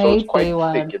sanitizer. So it's quite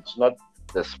thick. It's not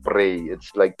the spray.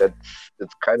 It's like that.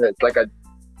 It's like a.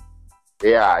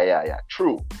 Yeah.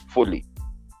 True, fully.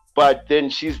 But then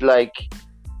she's like,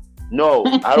 no,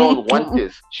 I don't want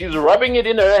this. She's rubbing it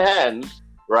in her hands,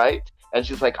 right? And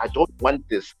she's like, I don't want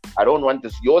this.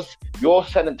 Your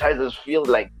sanitizers feel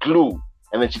like glue.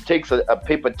 And then she takes a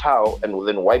paper towel and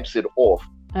then wipes it off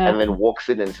and then walks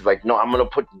in and she's like, no, I'm going to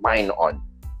put mine on.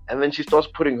 And then she starts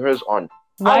putting hers on.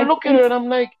 I look at her and I'm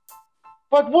like,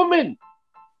 but woman,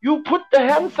 you put the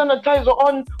hand sanitizer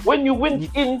on when you went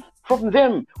in from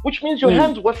them, which means your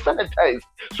hands were sanitized.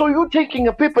 So you taking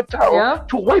a paper towel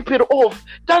to wipe it off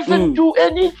doesn't do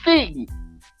anything.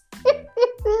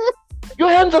 Your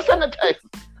hands are sanitized.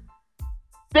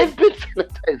 They've been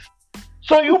sanitized.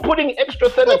 So you putting extra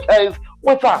sanitize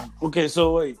with us. Okay,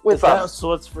 so wait. So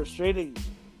what's frustrating?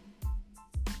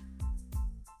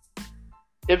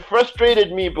 It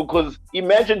frustrated me because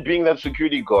imagine being that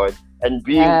security guard and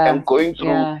going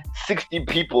through 60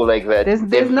 people like that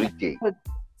every day.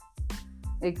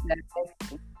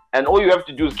 Exactly. And all you have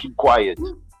to do is keep quiet.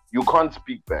 You can't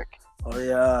speak back. Oh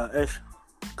yeah.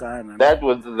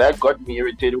 That got me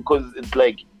irritated because it's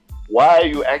like, why are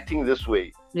you acting this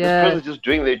way? This person's just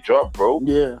doing their job, bro.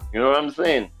 Yeah. You know what I'm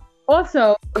saying?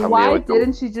 Also, why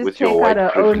didn't she just take out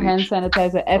her own hand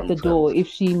sanitizer at the door if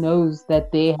she knows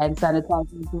that their hand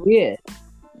sanitizer is weird?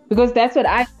 Because that's what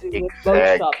I do with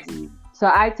both shops. So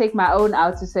I take my own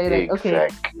out to say that, okay,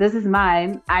 this is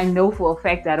mine. I know for a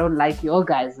fact I don't like your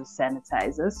guys'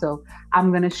 sanitizer. So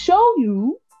I'm going to show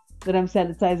you that I'm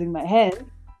sanitizing my hands,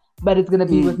 but it's going to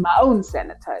be with my own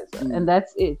sanitizer. And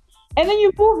that's it. And then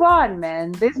you move on,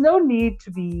 man. There's no need to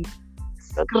be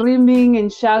screaming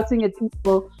and shouting at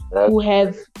people who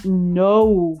have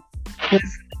no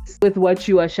business with what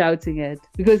you are shouting at.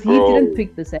 Because he didn't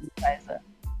pick the sanitizer.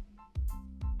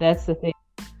 That's the thing.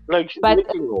 Like, she's making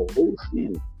a whole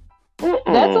scene.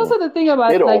 That's also the thing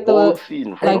about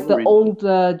the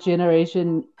older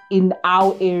generation in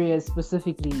our area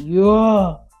specifically.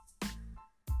 Yeah,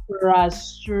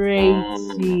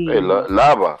 frustrating. Hey,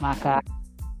 lava.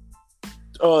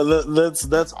 Oh,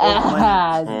 that's all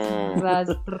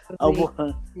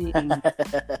money.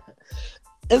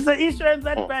 Is the Easter egg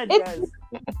that bad, guys?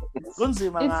 It's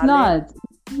not.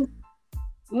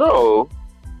 No.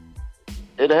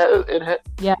 It has.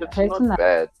 Yeah, it's not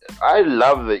bad. I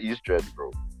love the Easter egg,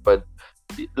 bro. But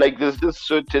like, there's just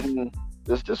certain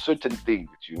things,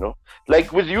 you know.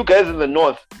 Like with you guys in the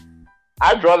north,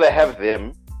 I'd rather have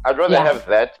them. I'd rather have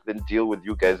that than deal with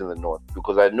you guys in the north,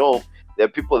 because I know there are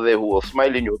people there who will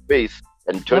smile in your face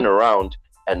and turn around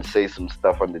and say some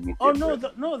stuff underneath. Oh no,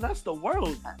 that's the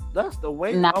world. That's the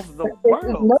way of the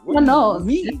world. No,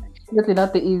 definitely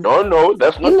not the East. No,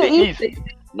 that's not the East.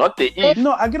 Not the East.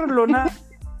 No, I get Lona.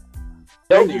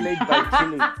 Regulate by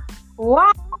killing.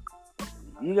 Wow.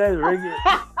 You guys regulate.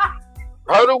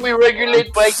 How do we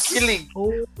regulate by killing?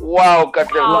 Wow,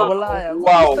 Katla.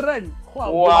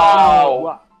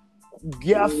 Wow.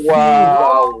 Yeah.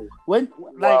 When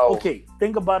okay,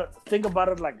 think about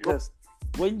it like this.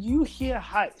 When you hear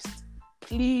heist,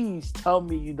 please tell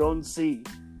me you don't see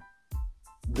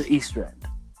the Easter egg.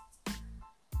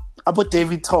 About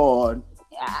David Thorne.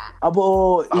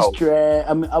 About Easter egg.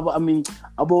 I mean,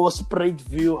 about Sprite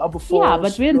View. About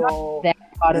but we're not that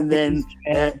part of then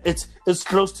it's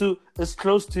close to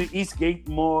Eastgate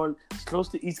Mall. It's close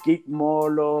to Eastgate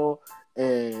Mall.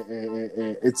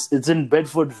 It's in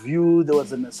Bedford View. There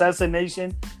was an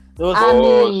assassination. So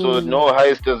no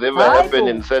heist has ever happened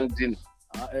in Sentin.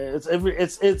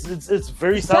 It's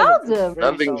very seldom.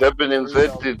 Nothing's happened in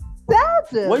Sentin.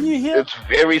 When you hear, it's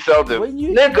very seldom.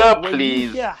 Nigga, please. When you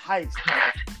hear heist,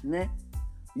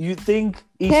 you think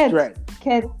Easter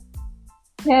egg.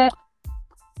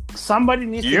 Somebody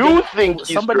needs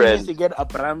to get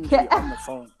Abraham on the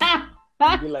phone.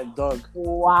 And be like, dog.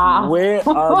 Wow. Where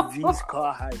are these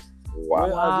car heists? Wow.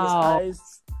 Where are these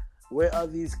heists? Where are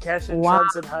these cash and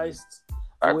transit heists?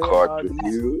 I caught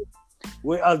you.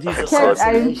 Where are these assassinations?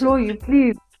 I implore you,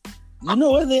 please. You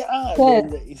know where they are.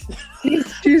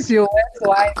 Please choose your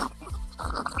words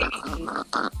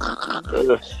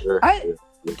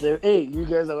Hey, you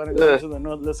guys are gonna go to the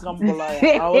north. Let's come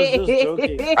Bolaya. I was just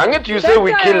joking. I'm going to say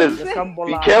we killers.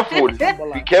 Be careful.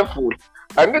 Be careful.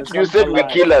 I'm going to say we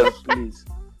killers. Please.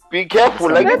 Be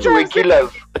careful. I'm going to we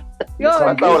killers. Yo,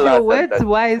 use your words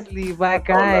wisely, my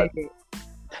guy.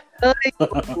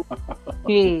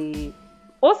 Hey.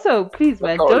 Also, please,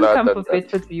 man, don't come for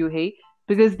Bedford View, hey?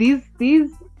 Because these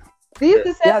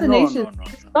assassinations,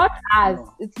 it's not us.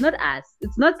 No. It's not us.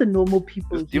 It's not the normal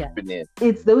people here.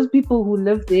 It's those people who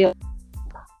live there.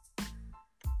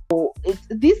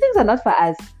 These things are not for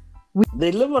us.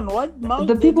 They live on what mountain?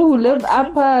 The people who live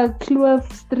Upper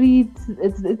Kloof Street,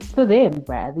 it's for them,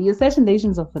 bruh. The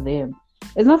assassinations are for them.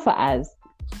 It's not for us.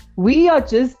 We are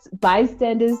just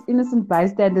bystanders, innocent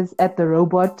bystanders at the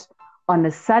robot on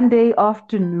a Sunday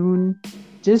afternoon,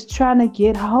 just trying to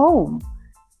get home.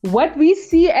 What we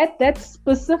see at that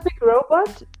specific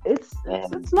robot, it's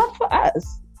not for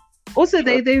us. Also,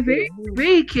 they're very,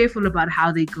 very careful about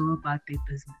how they go about their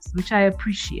business, which I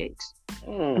appreciate.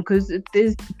 Because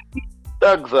there's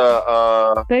thugs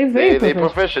are they're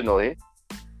professional, eh?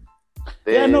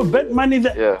 Bet money.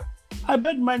 I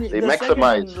bet money. They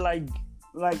maximize. Second,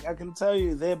 like I can tell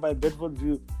you, there by Bedford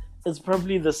View, it's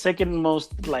probably the second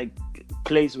most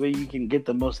place where you can get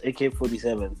the most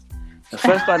AK-47s. The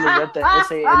first one is at the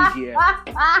SAN gear.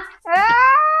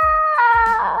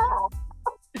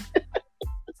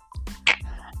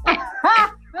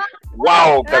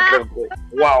 Wow,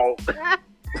 wow.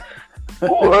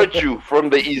 Who hurt you from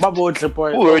the east? Who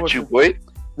hurt you, boy?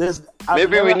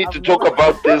 Maybe we need to talk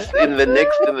about this in the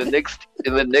next episode.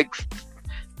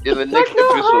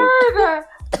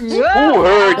 Who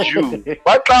hurt you?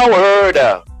 What I heard?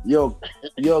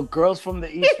 Yo, girls from the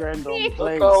East End don't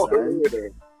play.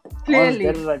 Clearly.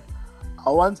 I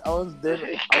once did.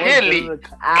 Clearly.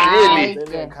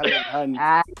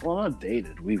 Well, not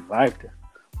dated. We vibed.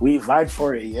 We vibed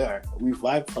for a year. We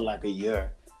vibed for like a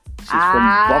year. She's from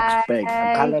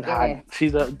Boxbank.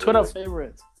 She's a Twitter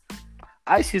favorite.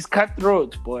 She's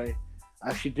cutthroat, boy.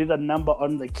 She did a number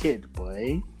on the kid,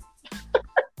 boy.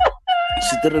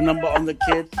 She did a number on the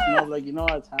kid, and I was like, you know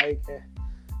what, I care.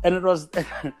 And it was,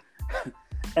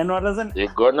 and what doesn't?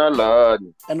 You're gonna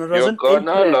learn. And it You're wasn't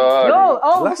gonna April. learn. No,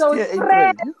 oh, Last so year, it's April.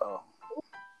 Fred.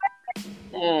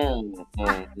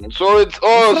 So it's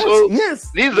so yes.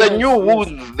 these are new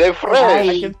wounds. They're fresh.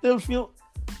 I can still feel.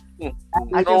 I can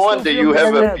No still wonder feel you the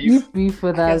have a slap. beef. Beef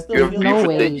with I can us. still You have feel beef No the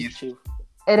with the way. East. slap.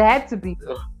 It had to be.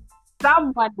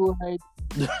 Someone who heard.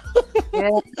 Yeah.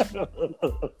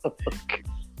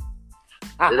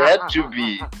 It had to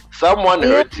be. Someone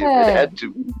hurt him. It had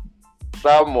to be.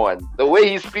 Someone. The way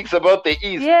he speaks about the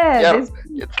East. Yeah,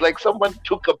 It's like someone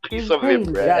took a piece of him,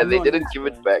 Insane. right? Yeah, and they no, didn't that's give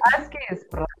it right. back. Ask his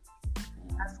bro.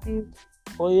 Ask his.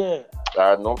 Oh yeah.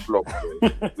 No flop.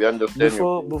 We understand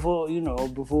you. Before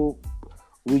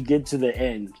we get to the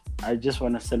end, I just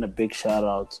want to send a big shout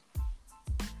out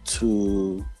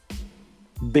to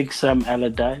Big Sam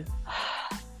Allardyce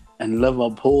and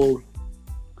Liverpool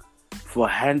for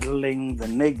handling the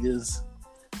niggas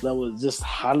that was just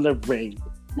hollering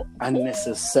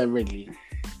unnecessarily.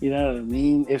 You know what I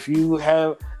mean? If you're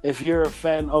a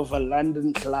fan of a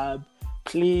London club,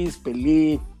 please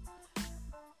believe.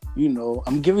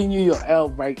 I'm giving you your L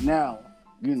right now.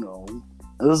 This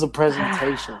is a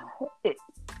presentation.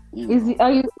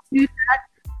 Are you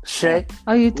Shay,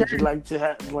 Are you would you done? like to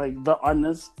have the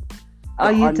honors?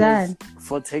 Are you done?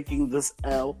 For taking this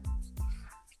L?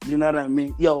 You know what I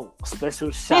mean? Yo,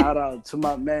 special shout out to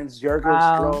my man's Jurgen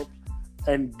Klopp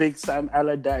and Big Sam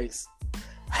Allardyce.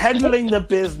 Handling the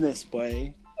business,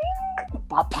 boy.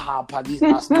 Papa, these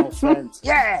Arsenal fans.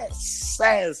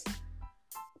 Yes.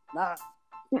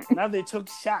 Now they took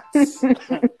shots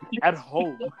at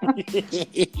home.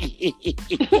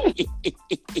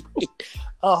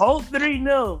 A whole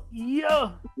 3-0.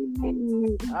 Yo.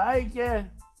 I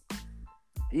can.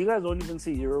 You guys won't even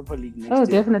see Europa League next year.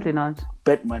 Definitely not.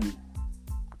 Bet money.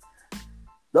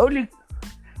 The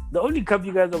only cup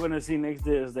you guys are gonna see next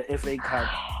year is the FA Cup.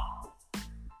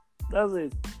 That's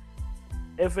it.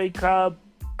 FA Cup,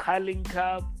 Carling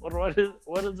Cup, or what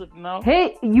is it now?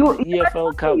 Hey,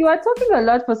 EFL Cup. You are talking a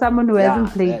lot for someone who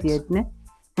hasn't played yet, ne?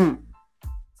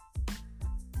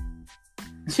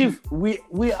 Chief, we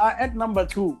are at number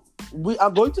 2. We are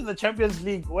going to the Champions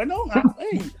League. We're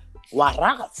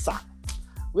Warasa.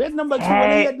 We're at number 2.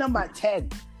 We're at number 10.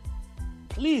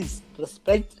 Please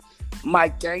respect my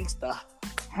gangster.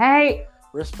 Hey.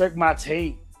 Respect my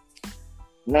team.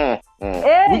 Hey.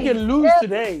 We can lose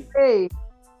today. Hey.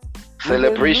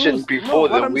 Celebration before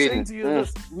the I'm win. saying to you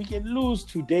is we can lose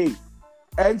today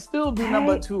and still be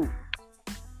number 2.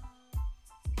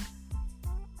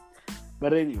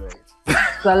 But anyway.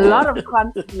 It's a lot of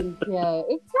confidence here.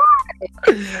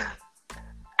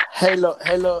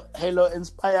 Hello,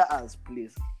 inspire us,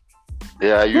 please.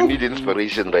 Yeah, you need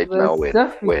inspiration right now.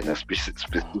 When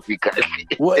specifically.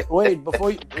 Wait,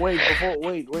 before the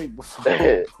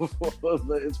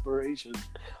inspiration.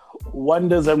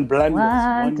 Wonders and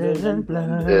blunders.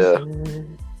 Yeah.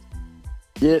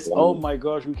 Yes. Oh my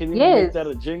gosh, we can even make that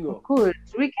a jingle. Of course,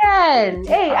 we can.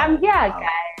 Hey, I'm here, guys.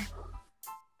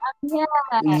 I'm here.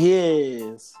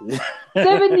 Yes.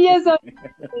 7 years of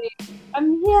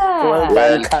I'm here.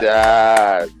 Well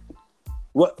done.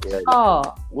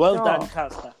 Well done,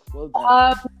 Casper. Well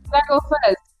done. I go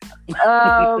first.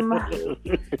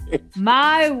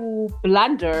 My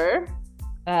blunder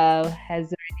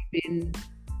has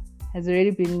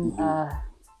already been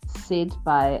said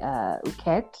by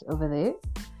Uket over there.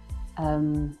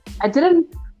 I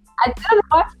didn't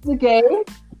watch the game.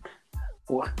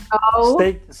 No.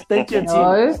 State your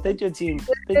team. State your team.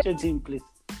 State your team, please.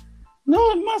 No,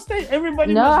 it must stay.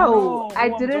 Everybody must know. I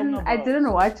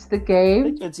didn't watch the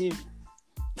game. State your team.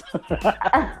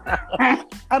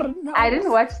 I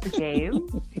didn't watch the game,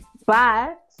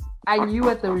 but I knew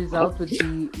what the result would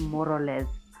be more or less.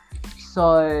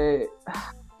 So,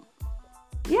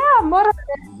 yeah, more or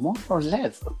less. More or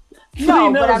less.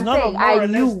 No, but I'm saying I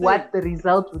knew what the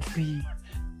result would be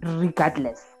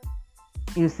regardless.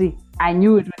 You see, I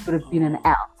knew it would have been an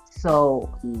L. So,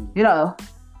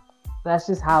 that's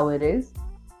just how it is.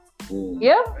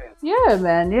 Yeah,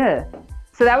 man, yeah.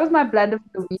 So that was my blunder for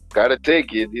the week. Gotta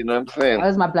take it, you know what I'm saying? That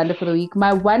was my blunder for the week.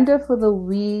 My wonder for the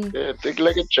week. Yeah, take it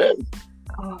like a champ.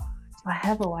 Oh, do I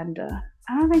have a wonder?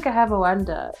 I don't think I have a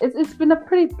wonder. It's been a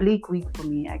pretty bleak week for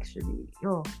me, actually.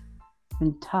 It's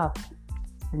been tough.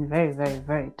 It's been very, very,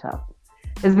 very tough.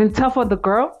 It's been tough on the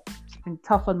girl. It's been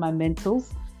tough on my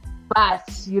mentals. But,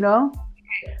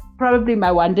 probably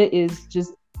my wonder is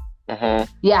just, I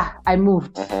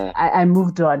moved. I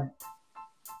moved on.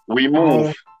 We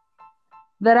move.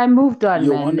 that I moved on,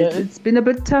 You man. wonder- It's been a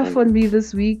bit tough on me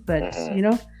this week, but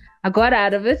I got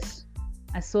out of it.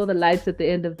 I saw the lights at the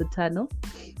end of the tunnel,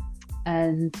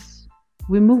 and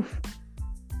we move.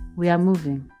 We are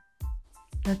moving.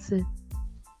 That's it.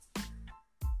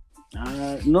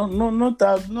 No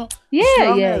doubt, no.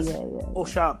 Yeah. Oh,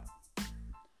 sharp.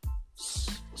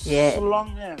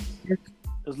 Yeah.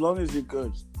 As long as you're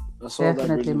good. That's all that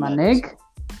Definitely, really my matters.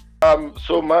 nigga.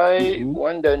 So my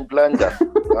wonder and blunder.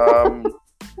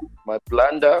 My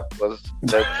blunder was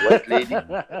that white lady,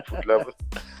 food lover.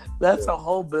 That's a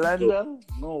whole blender.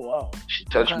 No, wow. She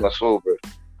touched my soul, bro.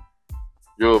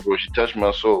 Yo, bro, she touched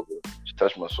my soul, bro. She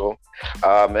touched my soul.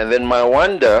 And then my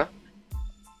wonder,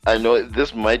 I know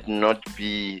this might not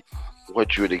be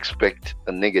what you would expect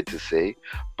a nigga to say,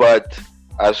 but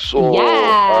I saw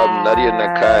Nadia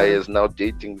Nakai is now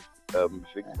dating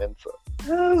Vic Mensa.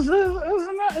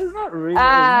 It's not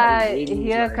really.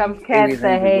 Here like comes Cat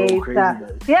the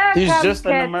hater. Here He's comes just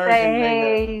an Cat the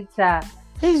American hater.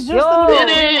 He's just Yo, an It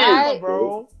American is. nigga,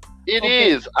 bro. It Okay,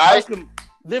 is. ask him.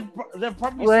 They've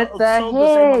probably What sold the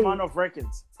the same heck? amount of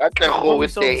records. Go Probably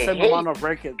with sold the the same hate. amount of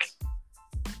records.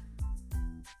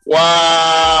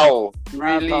 Wow.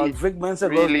 Nah, dog, Really? Vic Mensa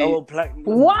Really? goes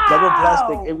double Wow.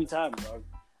 plastic every time, dog.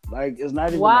 Like, it's not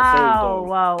even a thing, dog.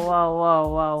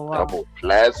 Wow. Double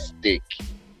plastic.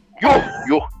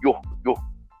 Yo.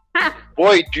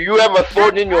 Boy, do you have a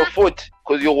thorn in your foot?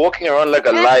 Because you're walking around like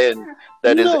a lion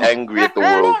that is No. angry at the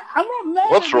world. I'm not mad.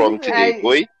 What's at wrong anything. today,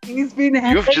 boy? He's been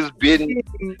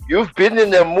You've been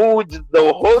in a mood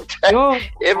the whole time. Yo,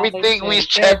 Everything we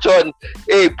chat on,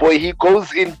 hey boy, he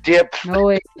goes in depth. no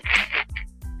way.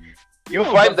 You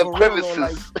No, find but the for real,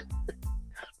 crevices.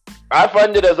 I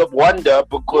find it as a wonder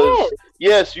because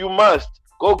yes, you must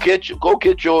go get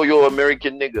your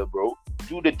American nigga, bro.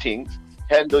 Do the things,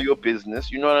 handle your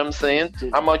business. You know what I'm saying?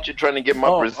 I'm out here trying to get my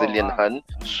Brazilian hun.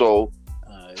 So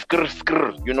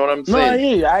skrr, you know what I'm No,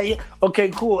 saying? okay,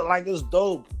 cool. Like, it's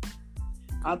dope.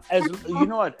 As you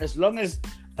know what? As long as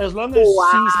she's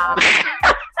happy,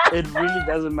 it really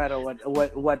doesn't matter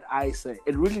what I say.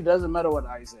 It really doesn't matter what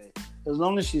I say. As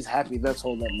long as she's happy, that's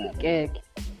all that matters. Okay.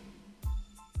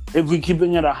 If we're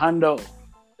keeping it 100,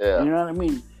 Yeah. you know what I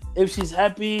mean? If she's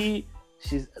happy,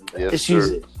 she's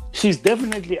sir. she's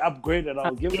definitely upgraded.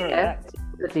 I'll give her that.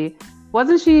 Definitely.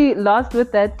 Wasn't she lost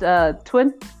with that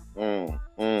twin?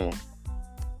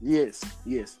 Yes.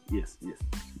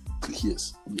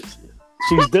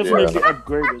 She's definitely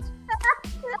upgraded.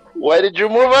 Why did you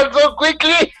move on so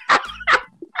quickly?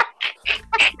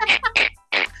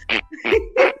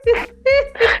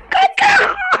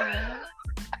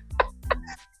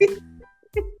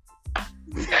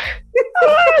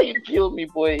 You kill me,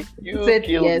 boy. You Said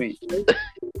kill yes. me.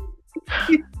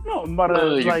 No, but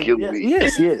You like, killed me.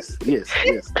 yes.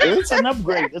 It's an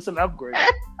upgrade. It's an upgrade.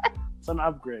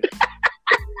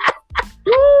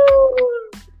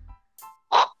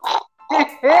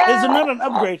 It's not an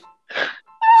upgrade.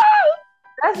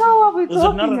 That's not what we're Is it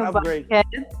not talking an about. upgrade? Ken.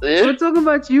 Eh? We're talking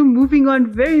about you moving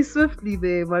on very swiftly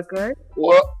there, my guy.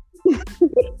 What?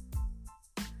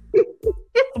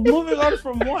 Moving on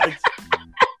from what?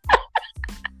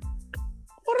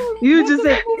 You what just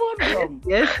did said I move on from?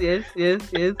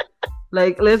 yes.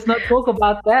 Like, let's not talk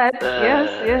about that.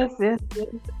 Yes.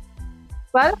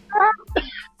 But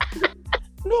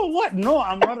No, what? No,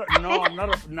 I'm not. I'm not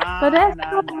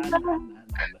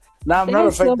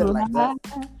affected like that.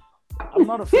 I'm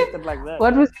not affected like that.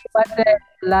 What was your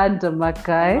blunder, my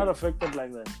guy? I'm not affected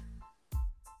like that.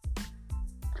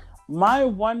 My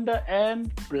wonder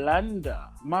and blunder.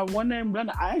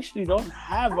 I actually don't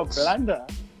have a blunder.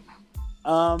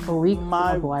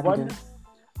 My wonder.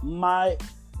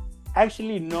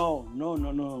 Actually, no. I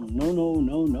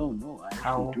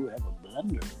actually do have a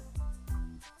blunder.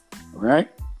 Right?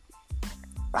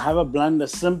 I have a blunder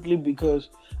simply because,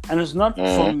 and it's not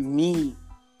for me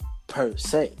per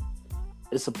se.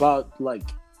 It's about like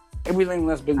everything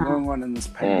that's been going on in this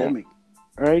pandemic.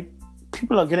 Right?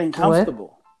 People are getting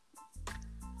comfortable.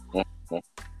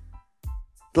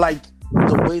 Like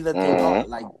the way that they are,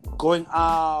 like going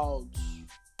out. They're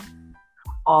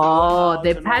and all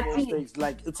those partying. things.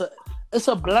 Like it's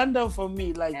a blunder for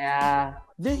me. Like Yeah.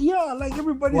 like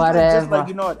everybody's like, Whatever. just like,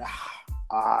 you know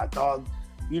what, dog,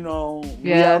 you know,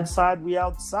 Yeah. we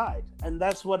outside, and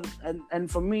that's what, and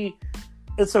for me,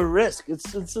 it's a risk.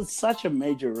 It's such a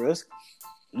major risk,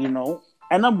 you know,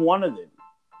 and I'm one of them.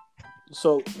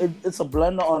 So it's a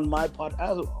blunder on my part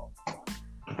as well.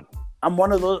 I'm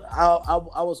one of those. I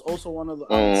was also one of the.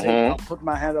 I would say, I'll put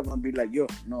my hand up and be like, "Yo,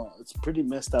 no, it's pretty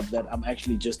messed up that I'm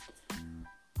actually just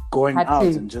going out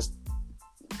and just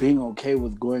being okay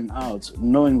with going out,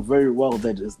 knowing very well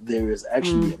that there is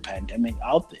actually a pandemic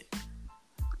out there.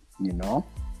 You know?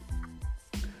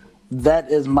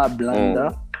 That is my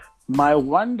blunder. My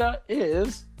wonder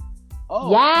is,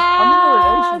 I'm in a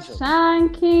relationship.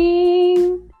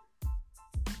 Shanking.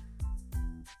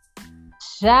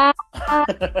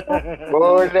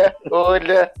 Hola,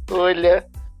 boys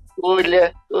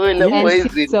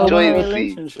rejoicing.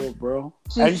 Relationship, bro.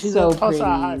 She's And she's so a Xhosa pretty.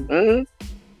 high.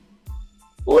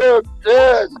 Well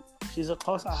done. She's a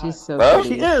Xhosa high. She's so Huh? She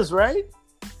pretty. is, right?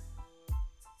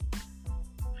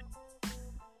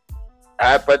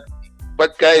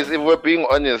 But guys, if we're being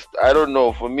honest, I don't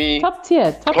know. For me, Top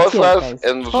tier, Xhosas guys.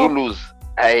 and Top. Zulus,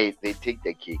 they take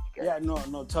the cake. Guys. Yeah,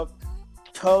 no, top.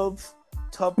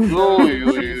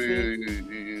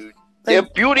 The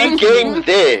beauty game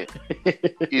there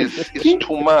is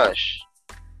too much.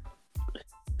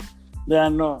 Yeah,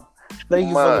 no. Thank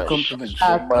you for the Much. compliment. Too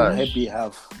I'm much. happy you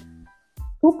have.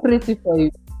 Too pretty for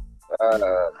you.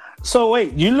 So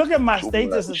wait, you look at my Too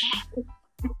statuses. much.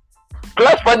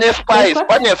 Plus Spanish spice.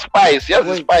 Yes,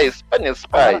 Wait. Spanish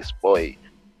spice, boy.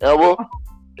 Yeah,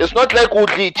 it's not like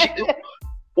Woodley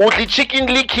chicken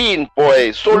licking,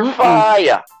 boy. Soul fire.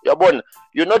 Yeah,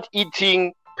 you're not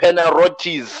eating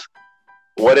panarotis,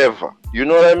 whatever. You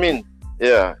know what I mean?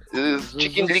 Yeah, it's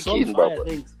chicken There's some licking, fire bro.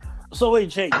 things. So wait,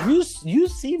 Jake, you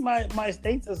see my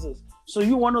statuses. So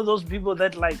you one of those people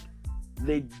that like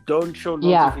they don't show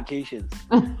Yeah. notifications.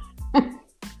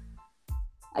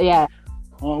 Yeah.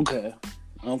 Okay,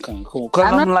 cool.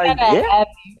 Because I'm I'm not like, trying to yeah. have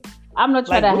you. I'm not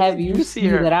trying Like, to what have did you you see see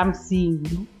her? that I'm seeing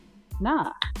you.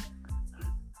 Nah.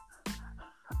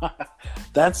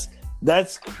 That's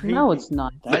creepy. No, it's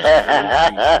not.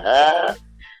 That's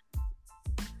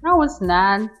No, it's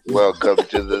not. Welcome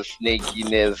to the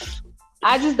snakiness.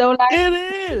 I just don't like creepy.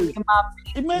 It is. in my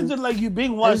Imagine like you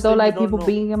being I watched. just don't and like you don't people know.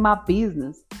 being in my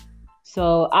business.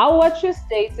 So I'll watch your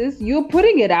status. You're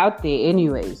putting it out there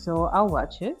anyway, so I'll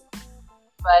watch it.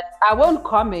 But I won't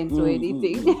comment or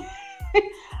anything.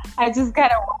 I just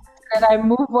kind of watch it and I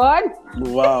move on.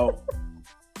 Wow.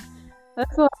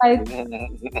 That's what I do.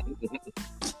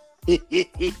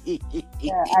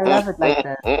 Yeah, I love it like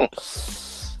that.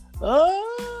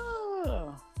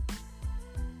 Oh.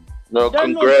 No, Yeah, no,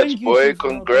 congrats, thank you, boy. Chief. No,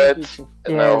 Congrats. thank you,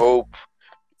 And I Yes. hope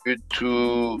you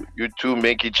two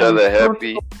make each other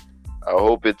happy. I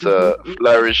hope it's a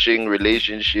flourishing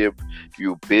relationship.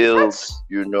 You build,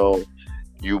 you know,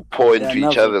 you pour into Yeah,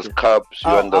 each never other's did. cups.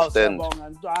 You understand.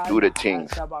 Siyabonga. Do the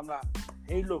things. Siyabonga.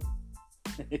 Hey, look.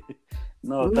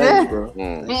 No, thanks, bro.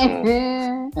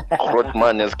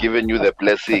 Rotman has given you the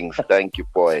blessings. Thank you,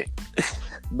 boy.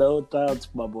 No doubts,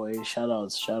 my boy. Shout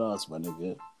outs, my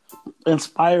nigga.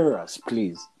 Inspire us,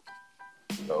 please.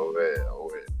 No way.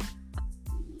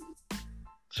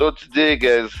 So today,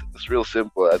 guys, it's real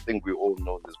simple. I think we all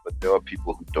know this, but there are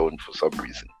people who don't for some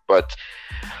reason. But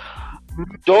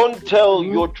don't tell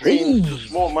your dreams to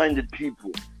small-minded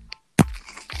people.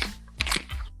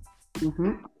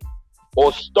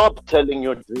 Or stop telling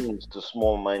your dreams to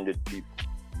small-minded people.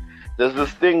 There's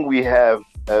this thing we have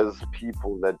as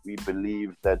people that we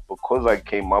believe that because I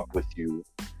came up with you,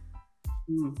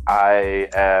 I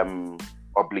am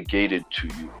obligated to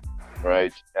you,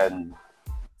 right? And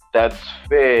that's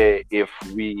fair if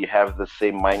we have the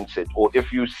same mindset. Or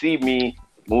if you see me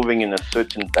moving in a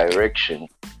certain direction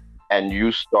and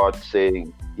you start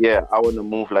saying, yeah, I want to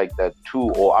move like that too,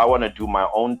 or I want to do my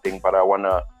own thing, but I want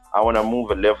to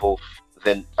move a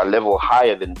level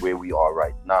higher than where we are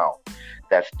right now.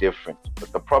 That's different.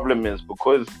 But the problem is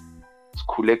because it's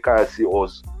Kulekasi or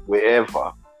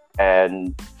wherever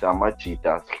and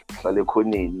Samachita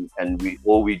and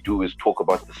all we do is talk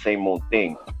about the same old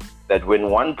thing. That when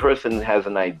one person has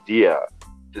an idea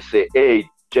to say, hey,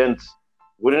 gents,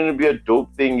 wouldn't it be a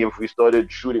dope thing if we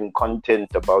started shooting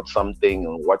content about something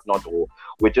and whatnot, or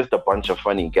we're just a bunch of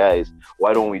funny guys,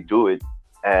 why don't we do it?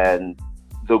 And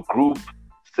the group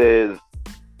says,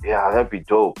 yeah, that'd be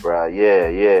dope, bruh.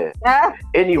 Yeah.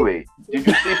 Anyway, did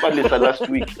you see Palisa last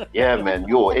week? Yeah, man.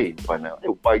 Yo, hey, Pana.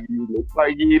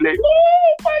 Pagile.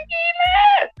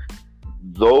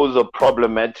 Those are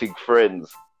problematic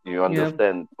friends. You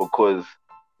understand? Yeah. Because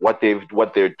what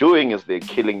they're doing is they're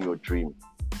killing your dream.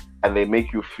 And they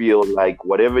make you feel like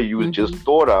whatever you just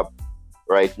thought up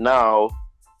right now,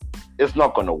 it's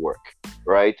not going to work,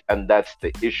 right? And that's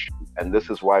the issue. And this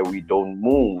is why we don't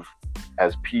move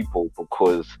as people,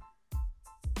 because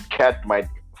Kat might,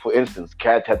 for instance,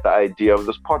 Kat had the idea of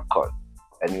this podcast.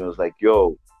 And he was like,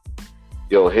 yo,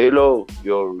 Halo,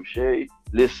 yo, Rushay,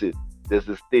 listen, there's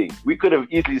this thing. We could have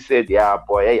easily said, yeah,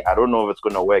 boy, hey, I don't know if it's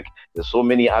going to work. There's so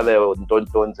many other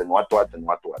tontons and what.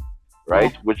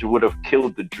 right? Which would have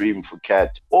killed the dream for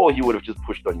Cat, or he would have just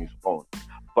pushed on his phone.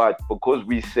 But because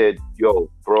we said, yo,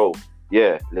 bro,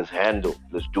 yeah, let's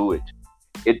do it.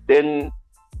 It then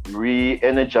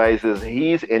re-energizes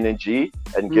his energy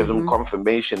and gives him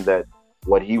confirmation that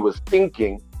what he was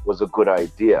thinking was a good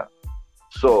idea.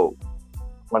 So,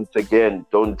 once again,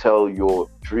 don't tell your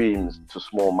dreams to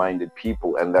small-minded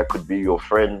people, and that could be your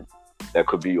friend, that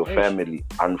could be your family,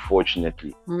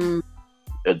 unfortunately.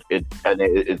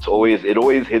 It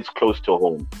always hits close to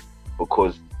home,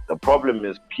 because the problem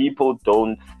is people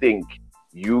don't think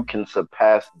you can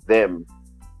surpass them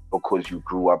because you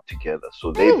grew up together.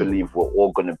 So they believe we're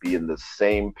all going to be in the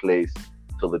same place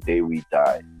till the day we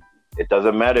die. It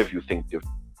doesn't matter if you think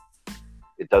different.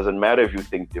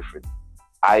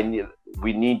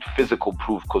 We need physical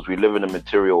proof because we live in a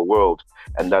material world,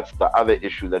 and that's the other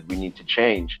issue that we need to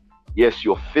change. Yes,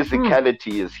 your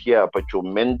physicality is here, but your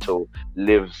mental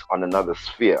lives on another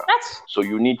sphere. So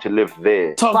you need to live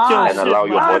there and allow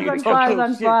your body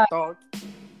to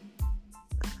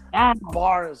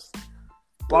Bars.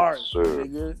 Bars,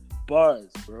 nigga.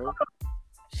 Bars, bro.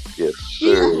 Yes,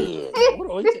 sir. What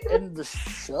a way to end the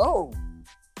show.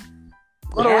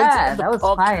 That was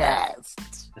fire.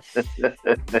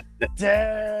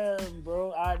 Damn,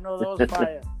 bro. I know that was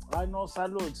fire. I know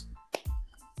salutes.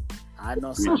 I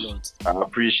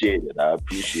appreciate it.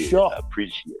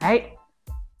 Right?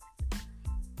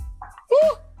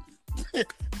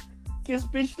 Get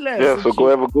speechless. Yeah, so go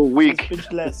have a good week.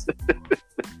 Speechless.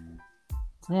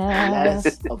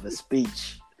 Less of a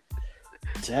speech.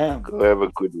 Damn. Go have a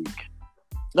good week.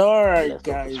 All right,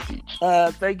 guys.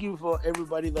 Thank you for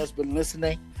everybody that's been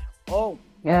listening. Oh,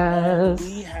 yes.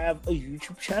 We have a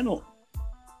YouTube channel.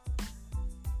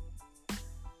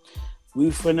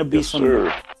 We're finna be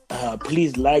some.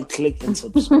 Please like, click, and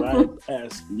subscribe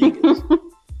as niggas.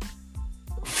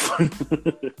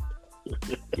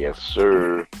 Yes,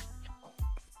 sir.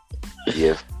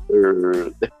 Yes,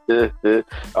 sir.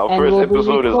 Our first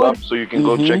episode is up, so you can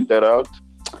go check that out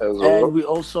as well. And we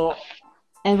also...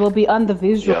 And we'll be on the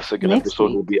visual. Yeah, second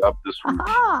episode will be up this week.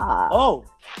 Oh.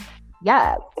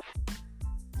 Yeah.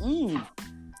 And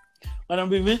I'll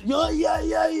be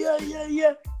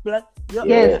yeah. But I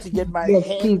need to get my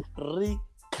head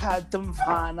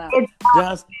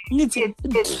just need to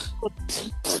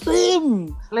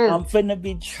trim. I'm finna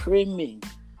be trimming.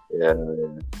 Yeah.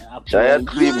 Shayad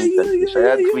cleaning.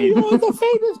 The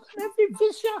fade is gonna be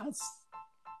vicious.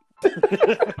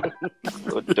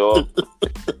 Good dog.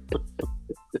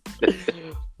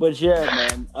 But yeah,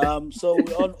 man. So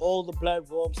we're on all the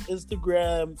platforms: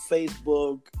 Instagram,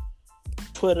 Facebook,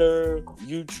 Twitter,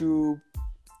 YouTube,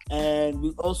 and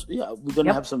we also we're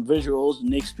gonna have some visuals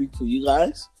next week for you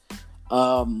guys.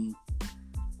 And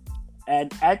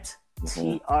at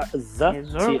TRK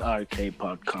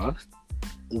podcast.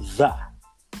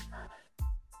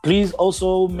 Please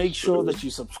also make sure that you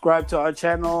subscribe to our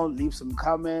channel, leave some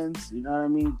comments, you know what I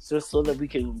mean, just so that we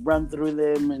can run through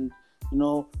them and, you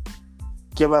know,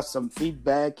 give us some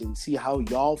feedback and see how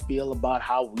y'all feel about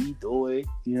how we do it,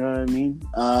 you know what I mean?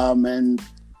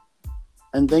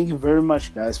 And thank you very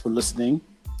much, guys, for listening.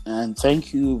 And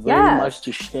thank you very much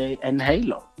to Shay and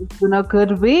Halo. It's been a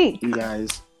good week. You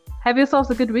guys. Have yourselves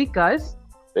a good week, guys.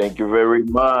 Thank you very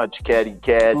much, Catty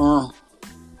Cat.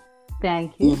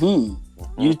 Thank you.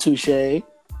 You too, Shay.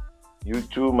 You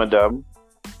too, madam.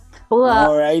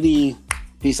 Alrighty.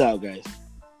 Peace out, guys.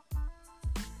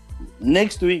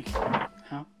 Next week.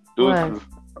 Deuces.